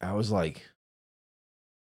 I was like,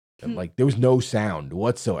 there was no sound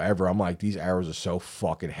whatsoever. I'm like, these arrows are so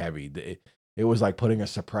fucking heavy. It was like putting a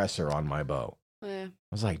suppressor on my bow. Yeah.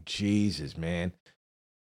 I was like, Jesus, man.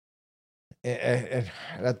 And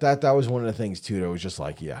that was one of the things too. That was just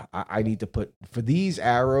like, yeah, I need to put for these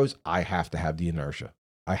arrows. I have to have the inertia.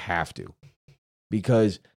 I have to,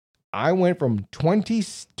 because I went from 20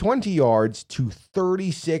 yards to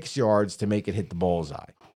 36 yards to make it hit the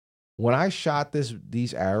bullseye. When I shot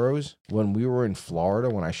these arrows, when we were in Florida,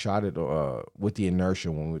 when I shot it with the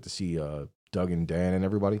inertia, when we went to see Doug and Dan and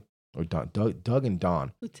everybody, or Doug and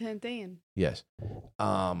Don, Lieutenant Dan. Yes.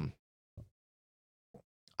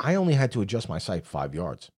 I only had to adjust my sight 5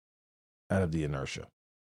 yards out of the inertia.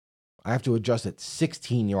 I have to adjust it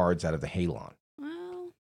 16 yards out of the halon.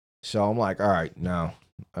 Well. So I'm like, all right, no.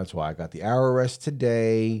 That's why I got the arrow rest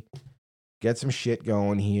today. Get some shit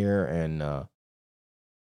going here, and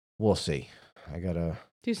we'll see. I got to...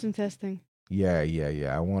 do some testing. Yeah.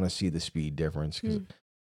 I want to see the speed difference, because,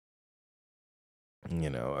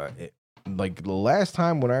 like the last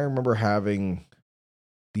time when I remember having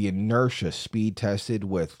the inertia speed tested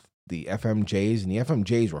with the FMJs, and the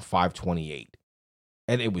FMJs were 528,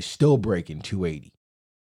 and it was still breaking 280.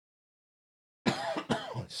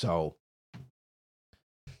 So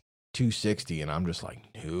 260, and I'm just like,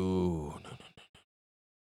 no.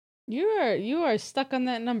 You are stuck on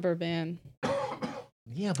that number, man.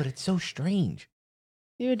 Yeah, but it's so strange.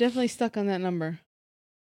 You are definitely stuck on that number.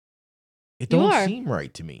 It don't seem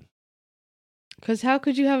right to me. Because how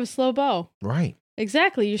could you have a slow bow? Right.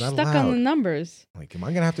 Exactly. You're stuck on the numbers. Like, am I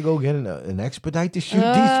going to have to go get an expedite to shoot these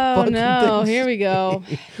fucking things? Oh, no. Here we go.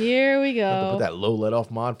 Put that low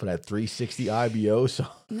let-off mod for that 360 IBO so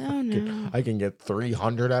I can get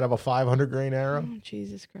 300 out of a 500 grain arrow. Oh,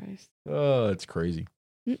 Jesus Christ. Oh, it's crazy.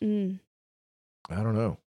 I don't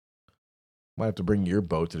know. Might have to bring your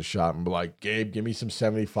bow to the shop and be like, Gabe, give me some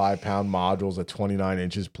 75-pound modules at 29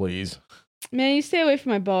 inches, please. Man, you stay away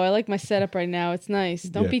from my bow. I like my setup right now. It's nice.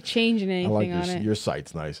 Don't be changing anything on it. Your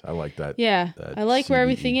sight's nice. I like that. Yeah. I like where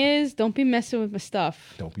everything is. Don't be messing with my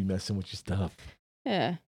stuff. Don't be messing with your stuff.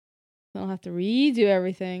 Yeah. I don't have to redo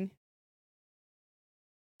everything.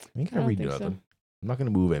 You ain't gonna redo nothing. So. I'm not gonna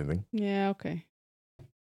move anything. Yeah, okay.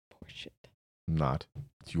 Poor shit. I'm not.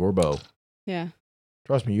 It's your bow. Yeah.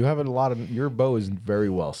 Trust me, you have your bow is very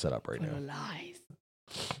well set up right now. Lies.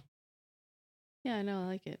 Yeah, I know. I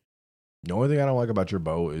like it. The only thing I don't like about your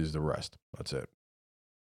bow is the rest. That's it.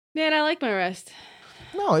 Man, I like my rest.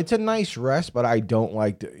 No, it's a nice rest, but I don't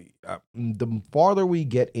like the farther we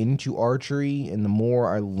get into archery and the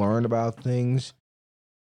more I learn about things,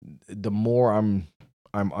 the more I'm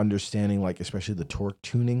understanding, like, especially the torque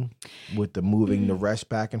tuning with the moving the rest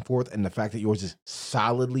back and forth, and the fact that yours is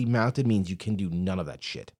solidly mounted means you can do none of that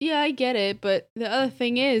shit. Yeah, I get it, but the other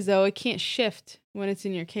thing is, though, it can't shift when it's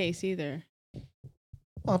in your case either.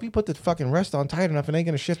 Well, if you put the fucking rest on tight enough, it ain't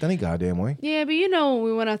gonna shift any goddamn way. Yeah, but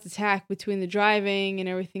we went out to tack between the driving and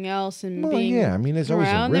everything else, and being yeah, I mean, there's always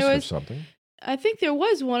a risk of something. I think there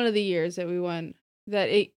was one of the years that we went that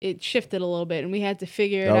it shifted a little bit, and we had to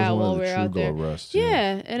figure it out while we were out there. Rests,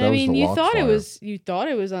 yeah, and I mean, you thought it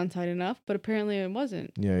was on tight enough, but apparently it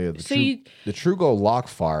wasn't. Yeah. The Trugo lock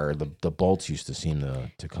fire, the bolts used to seem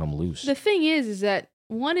to come loose. The thing is that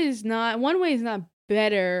one way is not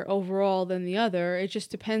better overall than the other. It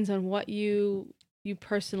just depends on what you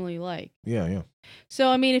personally like. Yeah. So,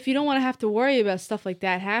 I mean, if you don't want to have to worry about stuff like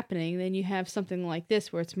that happening, then you have something like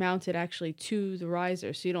this where it's mounted actually to the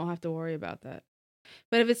riser, so you don't have to worry about that.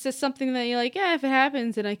 But if it's just something that you're like, yeah, if it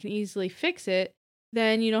happens and I can easily fix it,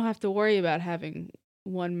 then you don't have to worry about having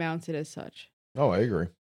one mounted as such. Oh, I agree.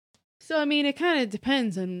 So, I mean, it kind of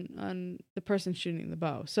depends on the person shooting the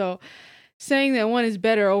bow. So, saying that one is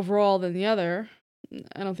better overall than the other,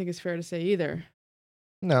 I don't think it's fair to say either.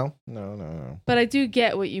 No. But I do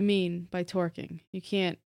get what you mean by torquing. You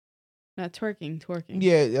can't, not torquing.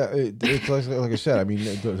 Yeah, it's like I said, I mean,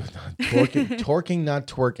 torquing, not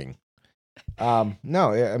twerking.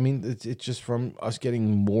 No, I mean, it's just from us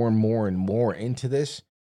getting more and more into this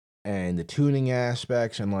and the tuning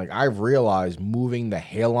aspects. And like, I've realized moving the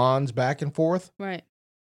halons back and forth. Right.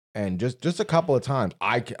 And just a couple of times,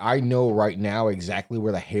 I know right now exactly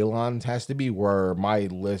where the halons has to be, where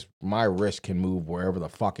my wrist can move wherever the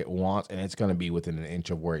fuck it wants, and it's going to be within an inch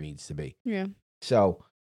of where it needs to be. Yeah. So,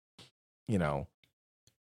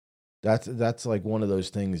 that's like one of those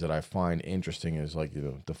things that I find interesting is like,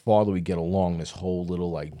 the farther we get along this whole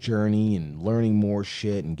little like journey and learning more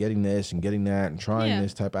shit and getting this and getting that and trying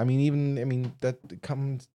this type. I mean, that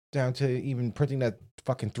comes down to even printing that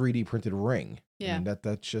fucking 3D printed ring. Yeah. And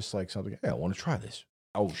that's just like something, hey, I want to try this.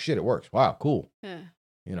 Oh shit, it works. Wow, cool. Yeah.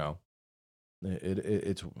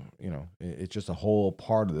 It's just a whole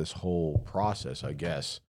part of this whole process, I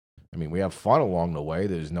guess. I mean, we have fun along the way.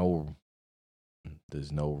 There's no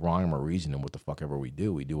rhyme or reason in what the fuck ever we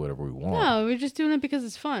do. We do whatever we want. No, we're just doing it because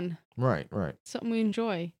it's fun. Right. Something we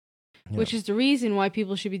enjoy, which is the reason why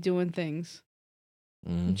people should be doing things.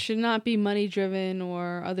 It should not be money driven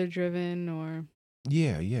or other driven or.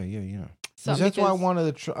 Yeah. That's why I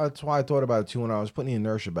wanted to. That's why I thought about it too when I was putting the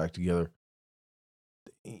inertia back together.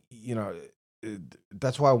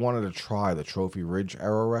 That's why I wanted to try the Trophy Ridge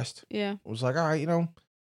arrow rest. Yeah, it was like, all right,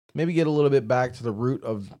 maybe get a little bit back to the root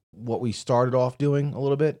of what we started off doing a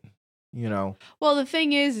little bit. Well, the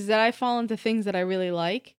thing is that I fall into things that I really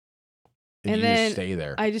like, and then just stay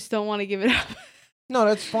there. I just don't want to give it up. No,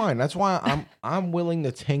 that's fine. That's why I'm willing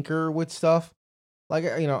to tinker with stuff. Like,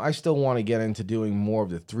 I still want to get into doing more of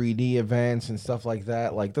the 3D events and stuff like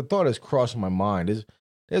that. Like, the thought has crossed my mind.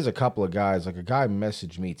 There's a couple of guys, like a guy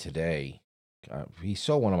messaged me today. He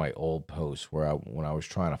saw one of my old posts when I was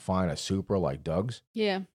trying to find a Supra like Doug's.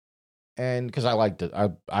 Yeah. And because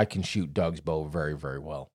I can shoot Doug's bow very, very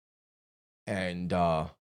well. And guy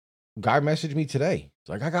messaged me today. It's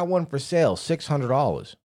like, I got one for sale,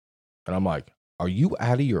 $600. And I'm like, are you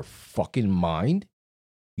out of your fucking mind?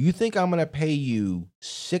 You think I'm going to pay you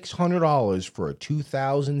 $600 for a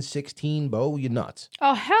 2016 bow? You nuts.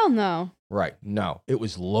 Oh, hell no. Right. No, it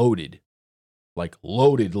was loaded. Like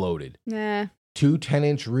loaded. Nah. 2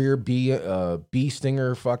 10-inch rear B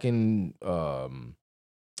Stinger fucking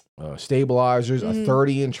stabilizers, a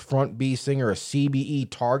 30-inch front B Stinger, a CBE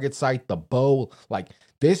target sight, the bow. Like,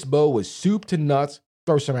 this bow was soup to nuts.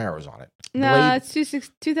 Throw some arrows on it. No, it's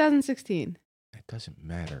 2016. It doesn't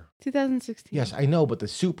matter. 2016. Yes, I know, but the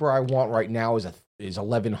Super I want right now is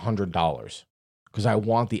 $1,100 because I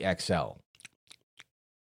want the XL.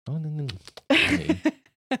 Oh, no.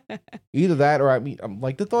 Either that or I'm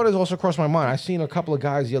like, the thought has also crossed my mind. I seen a couple of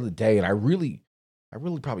guys the other day, and I really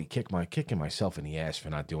probably kicking myself in the ass for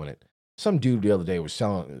not doing it. Some dude the other day was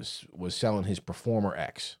selling his Performer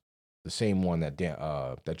X, the same one that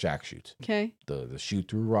Jack shoots. Okay. The shoot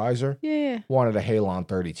through riser. Yeah. Wanted a Halon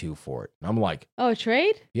 32 for it. And I'm like, oh, a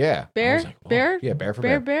trade? Yeah. Bear? Like, oh, bear? Yeah, bear for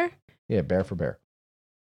bear. Bear? Yeah, bear for bear.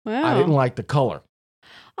 Wow. I didn't like the color.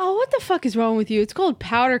 Oh, what the fuck is wrong with you? It's called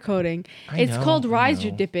powder coating. It's called riser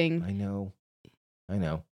dipping. I know.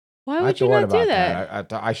 Why would you not do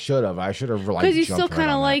that? I should have. Because you still kind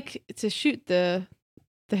of like to shoot the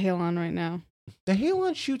Halon right now. The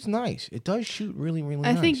Halon shoots nice. It does shoot really, really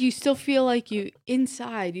nice. I think you still feel like you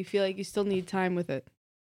feel like you still need time with it.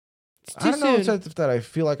 It's too I don't know soon. if that I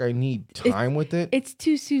feel like I need time with it. It's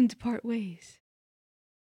too soon to part ways.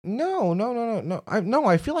 No.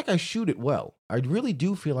 I feel like I shoot it well. I really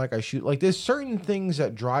do feel like I shoot. Like, there's certain things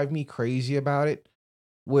that drive me crazy about it,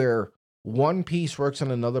 where one piece works on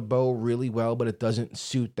another bow really well, but it doesn't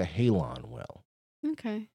suit the Halon well.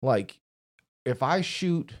 Okay. Like, if I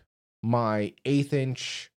shoot my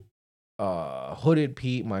 1/8" hooded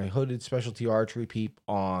peep, my hooded specialty archery peep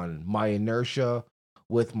on my inertia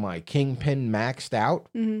with my Kingpin maxed out,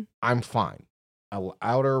 I'm fine.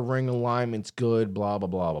 Outer ring alignment's good, blah, blah,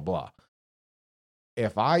 blah, blah, blah.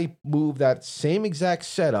 If I move that same exact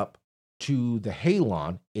setup to the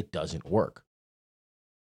Halon, it doesn't work.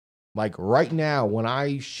 Like right now, when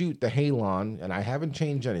I shoot the Halon, and I haven't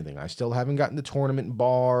changed anything, I still haven't gotten the tournament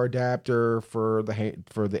bar adapter for the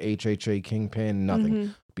HHA Kingpin,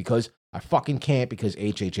 nothing. Because I fucking can't, because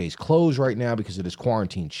HHA's closed right now because of this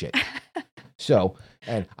quarantine shit. So,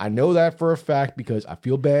 and I know that for a fact because I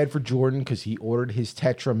feel bad for Jordan because he ordered his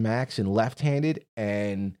Tetra Max in left-handed,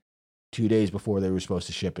 and 2 days before they were supposed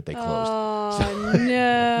to ship it, they closed. Oh, no.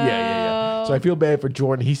 Yeah. So I feel bad for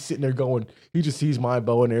Jordan. He's sitting there going, he just sees my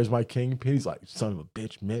bow and there's my Kingpin. He's like, son of a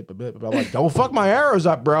bitch, man. I'm like, don't fuck my arrows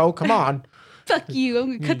up, bro. Come on. Fuck you. I'm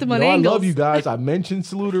going to cut them on angles. I love you guys. I mention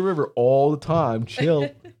Saluda River all the time. Chill.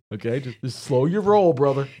 Okay? Just slow your roll,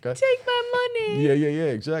 brother. Okay? Take my money. Yeah,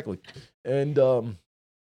 exactly. And, I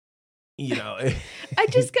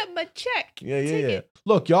just got my check. Yeah.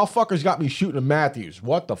 Look, y'all fuckers got me shooting a Matthews.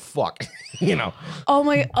 What the fuck?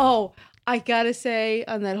 Oh, I gotta say,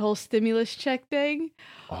 on that whole stimulus check thing.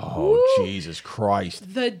 Oh, woo, Jesus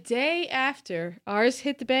Christ. The day after ours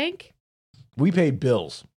hit the bank. We paid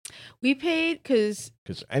bills. We paid because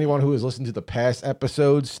anyone who has listened to the past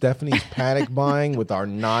episodes, Stephanie's panic buying with our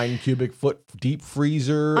 9 cubic foot deep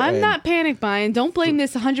freezer. I'm not panic buying. Don't blame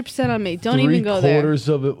this 100% on me. Don't even go there. 3/4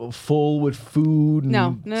 of it full with food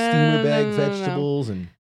and steamer bag vegetables.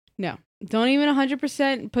 No, don't even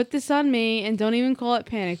 100% put this on me, and don't even call it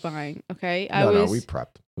panic buying, okay? No, we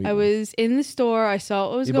prepped. I was in the store. I saw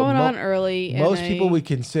what was going on early. Most people would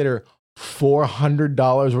consider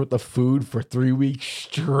 $400 worth of food for 3 weeks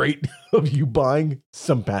straight of you buying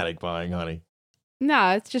some panic buying, honey.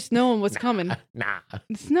 Nah, it's just knowing what's coming.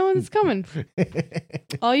 It's knowing it's coming.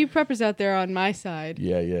 All you preppers out there on my side.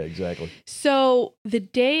 Yeah, exactly. So the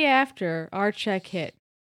day after our check hit.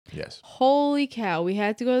 Yes. Holy cow. We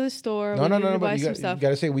had to go to the store. No, buy some stuff. You got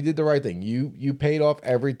to say we did the right thing. You paid off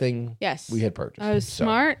everything we had purchased. I was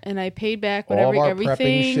smart, and I paid back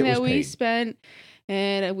everything that we spent.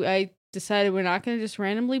 And I decided we're not going to just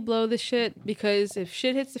randomly blow the shit, because if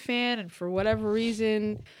shit hits the fan and for whatever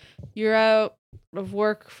reason you're out of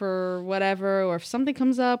work for whatever, or if something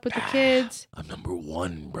comes up with the kids. I'm number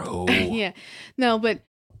 1, bro. Yeah. No, but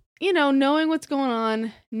knowing what's going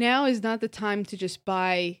on, now is not the time to just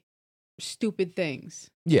buy stupid things.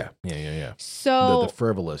 Yeah. So the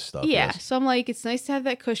frivolous stuff. Yeah. Yes. So I'm like, it's nice to have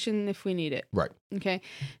that cushion if we need it. Right. Okay.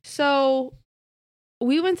 So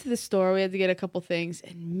we went to the store. We had to get a couple things,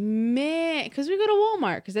 and man, because we go to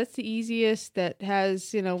Walmart, because that's the easiest. That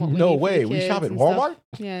has what we no need way. For the We shop at kids Walmart.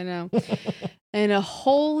 Yeah, I know. And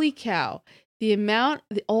holy cow, the amount,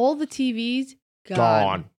 all the TVs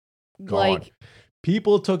gone. Like,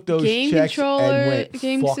 people took those game checks controller, and went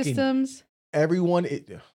game systems. Everyone.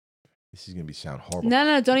 This is gonna sound horrible.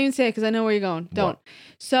 No, don't even say it, because I know where you're going. Don't. What?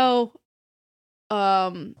 So,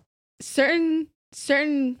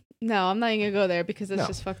 certain. No, I'm not even gonna go there, because that's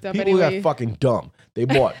just fucked up. People anyway. got fucking dumb. They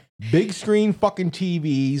bought big screen fucking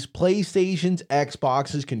TVs, PlayStations,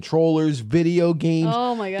 Xboxes, controllers, video games.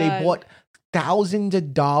 Oh my God. They bought thousands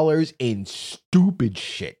of dollars in stupid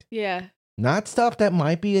shit. Yeah. Not stuff that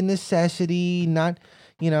might be a necessity. Not,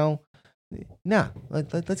 nah.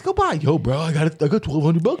 Let's go buy. Yo, bro, I got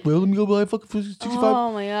 $1,200, bro. Let me go buy fucking for 65.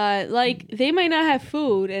 Oh my God. Like, they might not have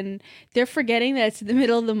food, and they're forgetting that it's the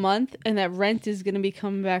middle of the month and that rent is going to be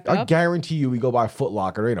coming back up. I guarantee you, we go buy Foot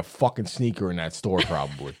Locker. There ain't a fucking sneaker in that store,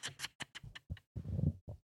 probably.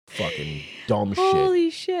 Fucking dumb shit. Holy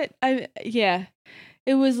shit. Yeah.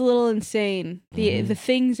 It was a little insane. The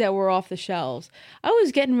things that were off the shelves. I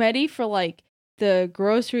was getting ready for like the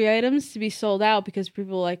grocery items to be sold out, because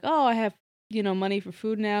people were like, oh, I have, money for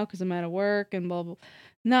food now because I'm out of work and blah, blah.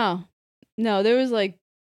 No, there was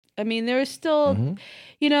there was still,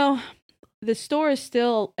 the store is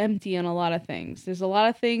still empty on a lot of things. There's a lot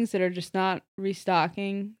of things that are just not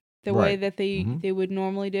restocking the way that they would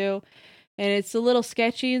normally do. And it's a little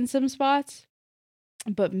sketchy in some spots.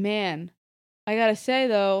 But man, I gotta say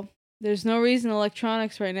though, There's no reason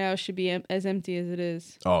electronics right now should be as empty as it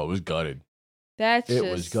is. Oh, it was gutted. It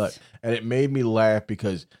was gut, and it made me laugh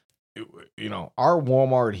because, our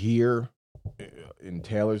Walmart here in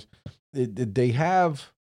Taylor's, they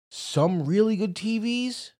have some really good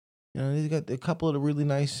TVs. They got a couple of the really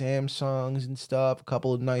nice Samsungs and stuff, a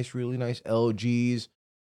couple of really nice LGs.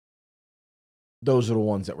 Those are the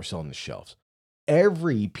ones that were selling the shelves.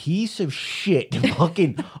 Every piece of shit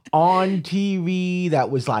fucking on TV that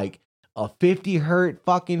was like a 50 hertz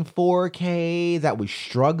fucking 4K that was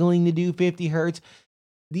struggling to do 50 hertz.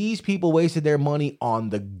 These people wasted their money on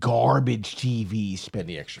the garbage TV. Spend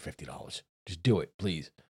the extra $50. Just do it,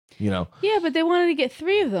 please. Yeah, but they wanted to get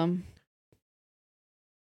 3 of them.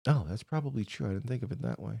 Oh, that's probably true. I didn't think of it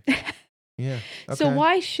that way. Yeah. Okay. So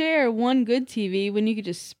why share one good TV when you could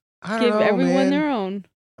just give everyone their own?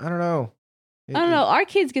 I don't know. I don't know. Our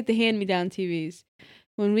kids get the hand-me-down TVs.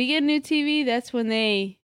 When we get a new TV, that's when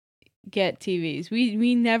they get TVs.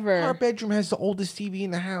 We never. Our bedroom has the oldest TV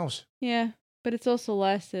in the house. Yeah, but it's also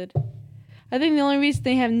lasted. I think the only reason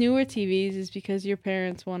they have newer TVs is because your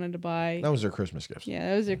parents wanted to buy. That was their Christmas gift. Yeah,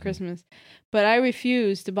 that was their Christmas. But I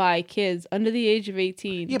refuse to buy kids under the age of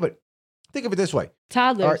 18. Yeah, but think of it this way.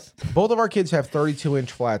 Toddlers. Both of our kids have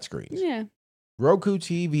 32-inch flat screens. Yeah. Roku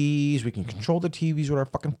TVs. We can control the TVs with our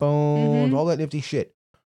fucking phones. All that nifty shit.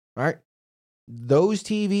 All right. Those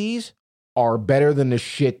TVs are better than the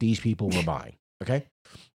shit these people were buying. Okay.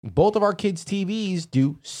 Both of our kids' TVs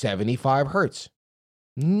do 75 hertz.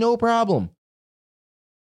 No problem.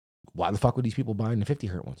 Why the fuck would these people buy the 50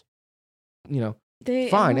 hertz ones?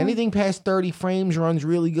 Fine. Anything past 30 frames runs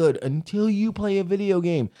really good until you play a video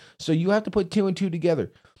game. So you have to put 2 and 2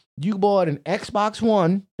 together. You bought an Xbox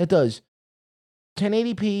One that does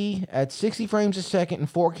 1080p at 60 frames a second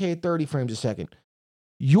and 4K at 30 frames a second.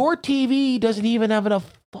 Your TV doesn't even have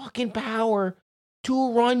enough fucking power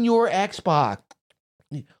to run your Xbox.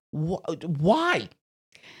 Why?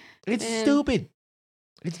 It's stupid.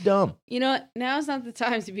 It's dumb. You know what? Now's not the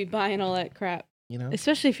time to be buying all that crap.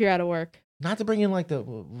 Especially if you're out of work. Not to bring in like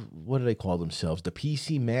what do they call themselves? The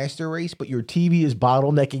PC master race, but your TV is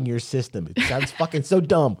bottlenecking your system. It sounds fucking so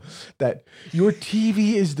dumb that your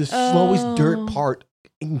TV is the slowest dirt part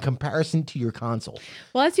in comparison to your console.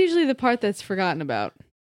 Well, that's usually the part that's forgotten about.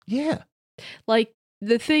 Yeah. Like,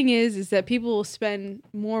 the thing is that people will spend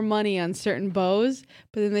more money on certain bows,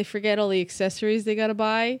 but then they forget all the accessories they got to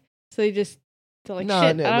buy. So they're like,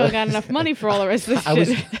 I don't got enough money for all the rest of this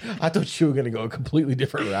shit. I thought you were going to go a completely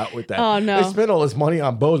different route with that. Oh, no. They spend all this money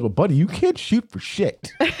on bows, but buddy, you can't shoot for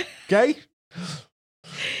shit. Okay?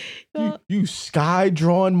 You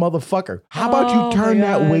sky-drawn motherfucker. How about you turn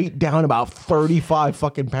that weight down about 35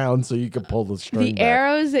 fucking pounds so you can pull the string back?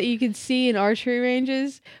 Arrows that you can see in archery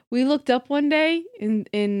ranges, we looked up one day in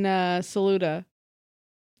Saluda.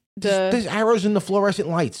 There's arrows in the fluorescent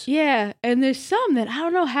lights. Yeah, and there's some that I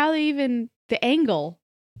don't know how they even... The angle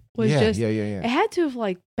was just... Yeah. It had to have,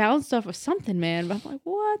 like, bounced off of something, man. But I'm like,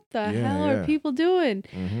 what the hell are people doing?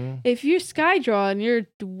 Mm-hmm. If you're sky drawing, you're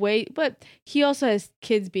way... But he also has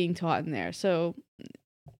kids being taught in there. So,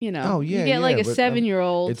 you get like a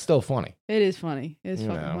 7-year-old. It's still funny. It is funny. It's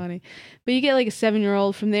fucking funny. But you get like a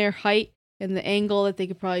 7-year-old from their height and the angle that they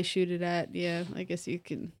could probably shoot it at. Yeah, I guess you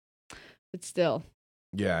can... But still...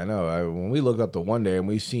 Yeah, I know. When we looked up the one day and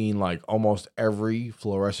we seen like almost every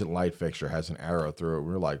fluorescent light fixture has an arrow through it,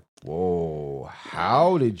 we're like, whoa,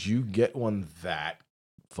 how did you get one that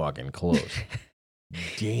fucking close?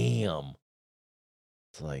 Damn.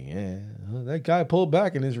 It's like, that guy pulled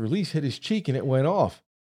back and his release hit his cheek and it went off.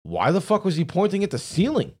 Why the fuck was he pointing at the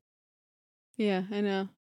ceiling? Yeah, I know.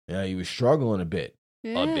 Yeah, he was struggling a bit.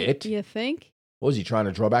 Yeah, a bit? You think? What was he trying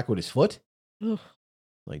to draw back with his foot? Ugh.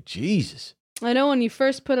 Like, Jesus. I know when you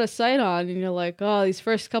first put a sight on and you're like, oh, these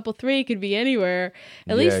first couple 3 could be anywhere.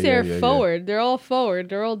 At least they're forward. Yeah. They're all forward.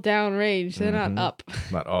 They're all downrange. They're not up.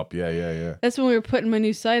 Not up. Yeah. That's when we were putting my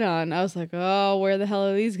new sight on. I was like, oh, where the hell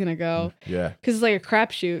are these going to go? Yeah. Because it's like a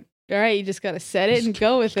crapshoot. All right, you just got to set it and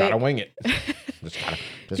go with it. Gotta wing it.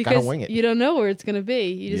 Just gotta wing it. You don't know where it's going to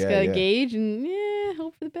be. You just got to gauge and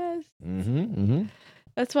hope for the best. Mm-hmm.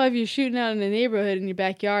 That's why if you're shooting out in a neighborhood in your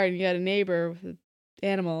backyard and you got a neighbor with an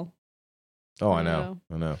animal. Oh, I know.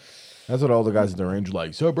 That's what all the guys at the range are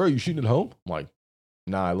like. So, bro, you shooting at home? I'm like,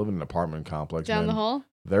 nah, I live in an apartment complex. Down the hall?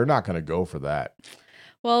 They're not going to go for that.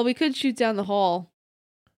 Well, we could shoot down the hall.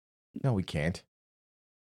 No, we can't.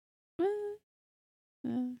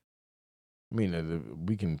 I mean,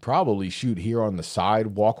 we can probably shoot here on the side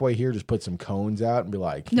walkway here. Just put some cones out and be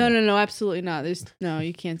like... No, absolutely not.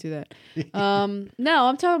 You can't do that. No,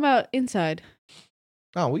 I'm talking about inside.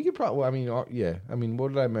 Oh, we could probably, what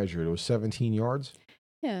did I measure? It was 17 yards?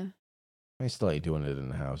 Yeah. I still ain't doing it in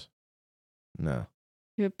the house. No.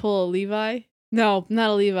 You pull a Levi? No, not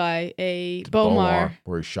a Levi. A Bomar.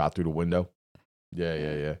 Where he shot through the window.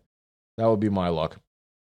 Yeah. That would be my luck.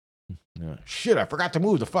 Yeah. Shit, I forgot to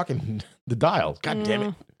move the dial. God damn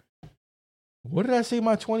it. What did I say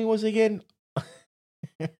my 20 was again?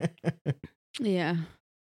 Yeah.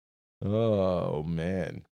 Oh,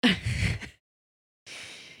 man.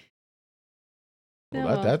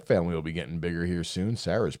 Well, that family will be getting bigger here soon.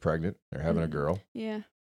 Sarah's pregnant. They're having a girl. Yeah.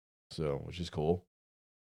 So, which is cool.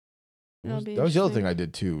 That was the other thing I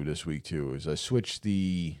did too this week too. Is I switched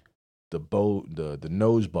the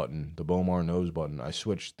nose button, the Bomar nose button. I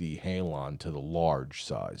switched the Halon to the large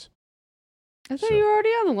size. I thought you were already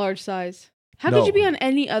on the large size. How could you be on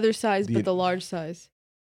any other size but the large size?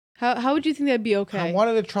 How would you think that'd be okay? I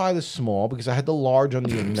wanted to try the small because I had the large on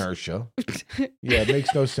the inertia. Yeah, it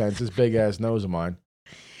makes no sense. This big ass nose of mine.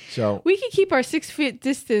 So we could keep our 6 feet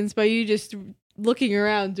distance by you just looking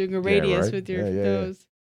around doing a radius with your nose. Yeah.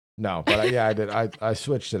 No, but I did. I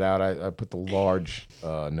switched it out. I put the large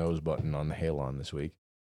nose button on the Halon this week.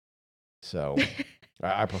 So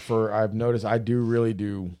I prefer. I've noticed I really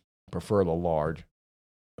do prefer the large.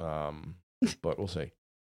 But we'll see.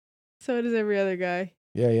 So does every other guy.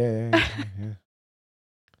 Yeah.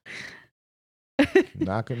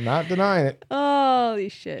 Not denying it. Holy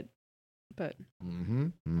shit! But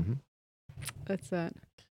that's that.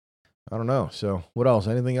 I don't know. So what else?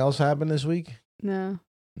 Anything else happened this week? No.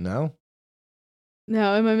 No?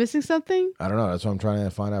 No, am I missing something? I don't know. That's what I'm trying to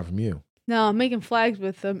find out from you. No, I'm making flags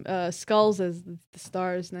with skulls as the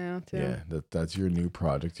stars now, too. Yeah, that's your new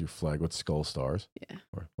project, your flag with skull stars. Yeah.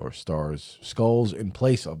 Or stars, skulls in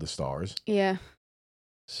place of the stars. Yeah.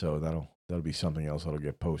 So that'll be something else that'll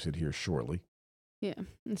get posted here shortly. Yeah,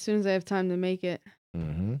 as soon as I have time to make it.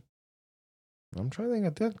 Mm-hmm. I'm trying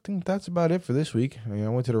to think. I think that's about it for this week. I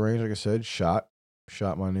went to the range, like I said, shot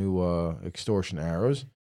my new extortion arrows.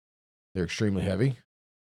 They're extremely heavy.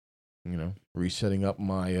 Resetting up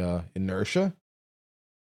my inertia.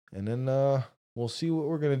 And then we'll see what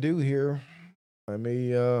we're going to do here. I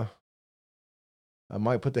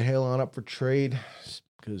might put the Halon up for trade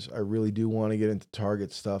because I really do want to get into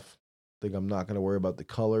target stuff. I think I'm not going to worry about the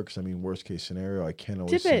color because, worst case scenario, I can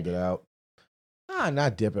always send it out.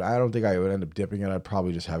 Not dip it. I don't think I would end up dipping it. I'd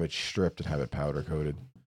probably just have it stripped and have it powder coated.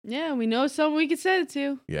 Yeah, we know someone we could send it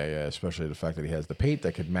to. Yeah, especially the fact that he has the paint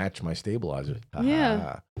that could match my stabilizer.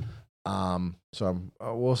 Yeah. So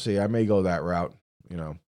we'll see. I may go that route.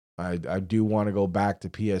 I do want to go back to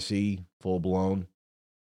PSE full blown.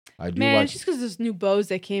 I do. Man, it's just because those new bows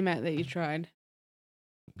that came out that you tried.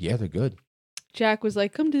 Yeah, they're good. Jack was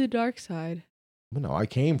like, "Come to the dark side." Well, no, I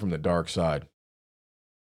came from the dark side.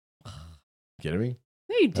 Kidding me?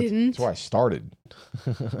 No, you didn't. That's where I started.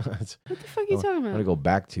 What the fuck are you talking about? I'm gonna go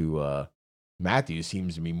back to Matthew.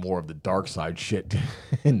 Seems to be more of the dark side shit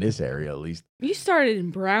in this area, at least. You started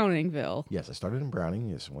in Browningville. Yes, I started in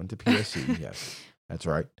Browning. Yes, went to PSC. Yes, that's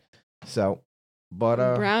right. So, but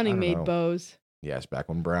Browning made bows. Yes, back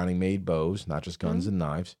when Browning made bows, not just guns and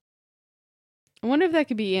knives. I wonder if that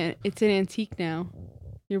could be. It's an antique now.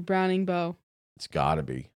 Your Browning bow. It's gotta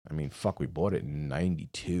be. Fuck, we bought it in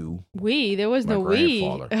 92. There was no we.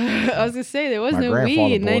 I was gonna say there was no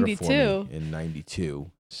we in 92. In 92.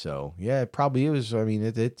 So yeah, it probably is.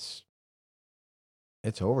 It's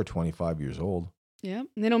over 25 years old. Yeah,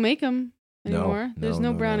 they don't make them anymore. There's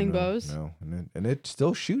no Browning bows. No, and it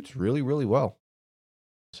still shoots really, really well.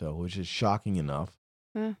 So, which is shocking enough.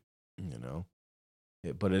 Yeah.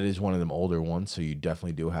 But it is one of them older ones, so you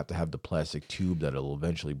definitely do have to have the plastic tube that'll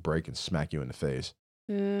eventually break and smack you in the face.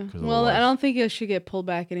 Yeah. Well, I don't think it should get pulled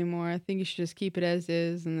back anymore. I think you should just keep it as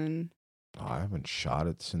is, and then. I haven't shot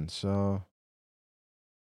it since a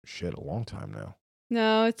long time now.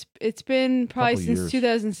 No, it's been probably since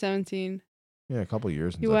 2017. Yeah, a couple of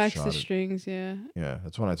years. You waxed the strings, yeah. Yeah,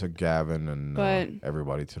 that's when I took Gavin and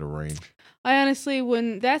everybody to the range. I honestly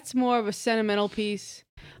wouldn't. That's more of a sentimental piece.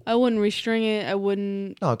 I wouldn't restring it. I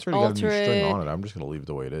wouldn't. No, it's already got a new string on it. I'm just gonna leave it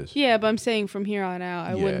the way it is. Yeah, but I'm saying from here on out,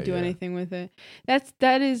 I wouldn't do anything with it.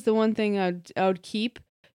 That is the one thing I would keep,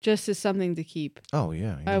 just as something to keep. Oh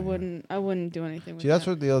yeah. I wouldn't do anything with it. See, that's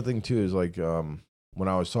what the other thing too is like. When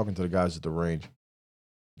I was talking to the guys at the range,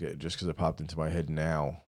 just because it popped into my head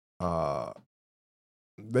now,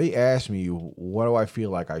 they asked me, what do I feel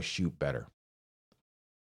like I shoot better?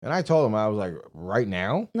 And I told them, I was like, right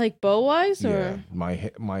now? Like bow-wise? Yeah,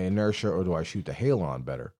 my inertia, or do I shoot the Halon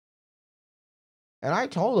better? And I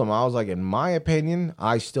told them, I was like, in my opinion,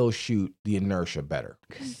 I still shoot the inertia better.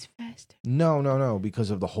 Because it's faster. No, because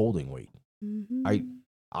of the holding weight. Mm-hmm.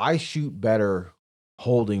 I shoot better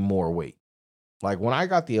holding more weight. Like when I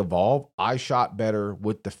got the Evolve, I shot better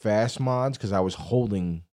with the fast mods because I was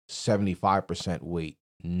holding 75% weight,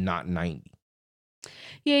 not 90.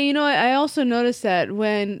 Yeah, I also noticed that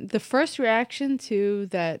when the first reaction to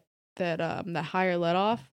that higher let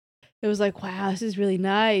off, it was like, wow, this is really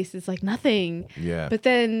nice. It's like nothing. Yeah. But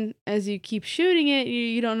then as you keep shooting it,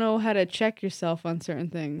 you don't know how to check yourself on certain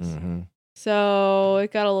things. Mm-hmm. So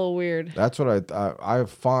it got a little weird. That's what I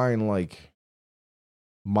find, like,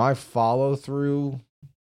 my follow through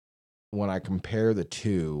when I compare the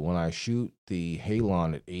two, when I shoot the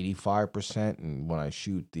Halon at 85% and when I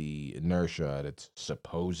shoot the Inertia at its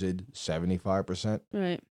supposed 75%,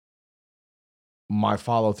 right? My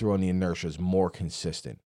follow through on the Inertia is more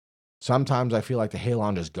consistent. Sometimes I feel like the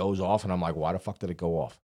Halon just goes off and I'm like, why the fuck did it go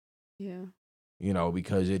off? Yeah.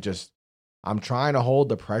 Because I'm trying to hold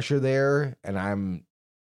the pressure there and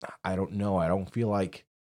I don't know. I don't feel like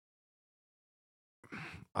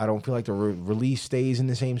the release stays in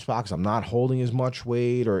the same spot because I'm not holding as much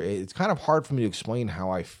weight, or it's kind of hard for me to explain how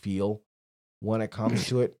I feel when it comes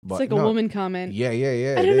to it. But it's like a woman comment. Yeah.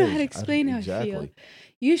 I don't know how to explain how I feel.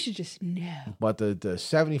 You should just know. But the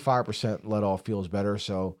 75% let off feels better.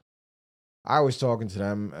 So I was talking to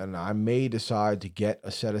them, and I may decide to get a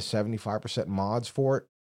set of 75% mods for it,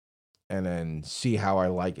 and then see how I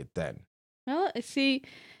like it then. Well, see,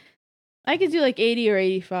 I could do like 80 or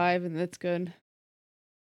 85, and that's good.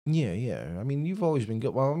 Yeah. I mean, you've always been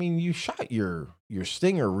good. Well, I mean, you shot your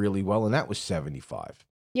Stinger really well, and that was 75.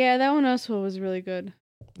 Yeah, that one also was really good.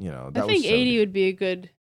 I think 80 would be a good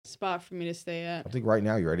spot for me to stay at. I think right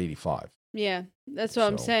now you're at 85. Yeah, that's what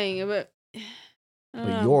I'm saying. But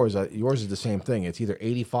yours is the same thing. It's either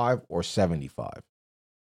 85 or 75.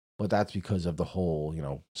 But that's because of the whole,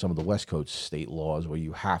 some of the West Coast state laws where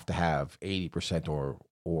you have to have 80%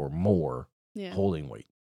 or more holding weight.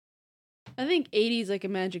 I think 80 is like a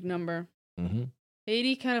magic number. Mm-hmm.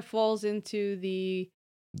 80 kind of falls into the...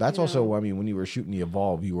 That's also, I mean, when you were shooting the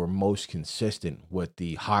Evolve, you were most consistent with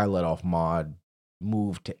the high let-off mod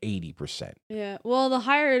moved to 80%. Yeah. Well, the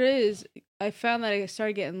higher it is, I found that I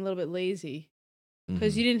started getting a little bit lazy.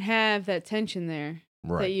 Because you didn't have that tension there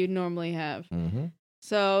that you'd normally have. Mm-hmm.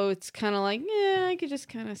 So it's kind of like, I could just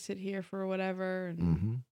kind of sit here for whatever.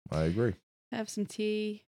 And I agree. Have some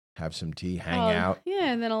tea. Hang out. Yeah,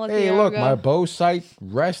 and then I'll let the arrow go. My go. bow sight,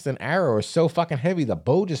 rest, and arrow are so fucking heavy, the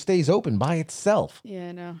bow just stays open by itself. Yeah,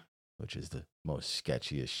 I know. Which is the most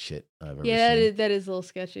sketchiest shit I've ever seen. Yeah, that is a little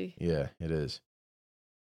sketchy. Yeah, it is.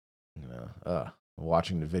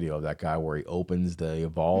 Watching the video of that guy where he opens the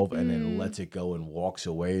Evolve and then lets it go and walks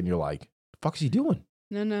away, and you're like, the fuck's he doing?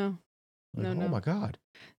 No. Like, oh my God.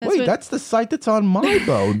 That's the sight that's on my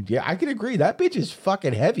bow. Yeah, I can agree. That bitch is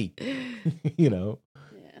fucking heavy. Yeah.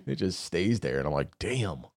 It just stays there, and I'm like,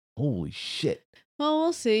 damn, holy shit. Well,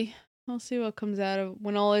 we'll see. We'll see what comes out of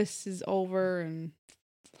when all this is over, and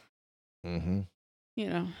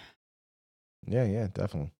Yeah,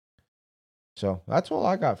 definitely. So that's all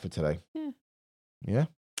I got for today. Yeah.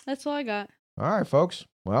 That's all I got. All right, folks.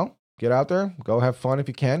 Well, get out there. Go have fun if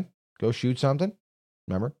you can. Go shoot something.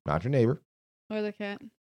 Remember, not your neighbor. Or the cat.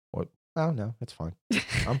 What? Oh, no, it's fine.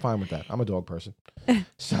 I'm fine with that. I'm a dog person.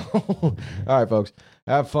 So, all right, folks.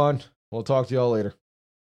 Have fun. We'll talk to y'all later.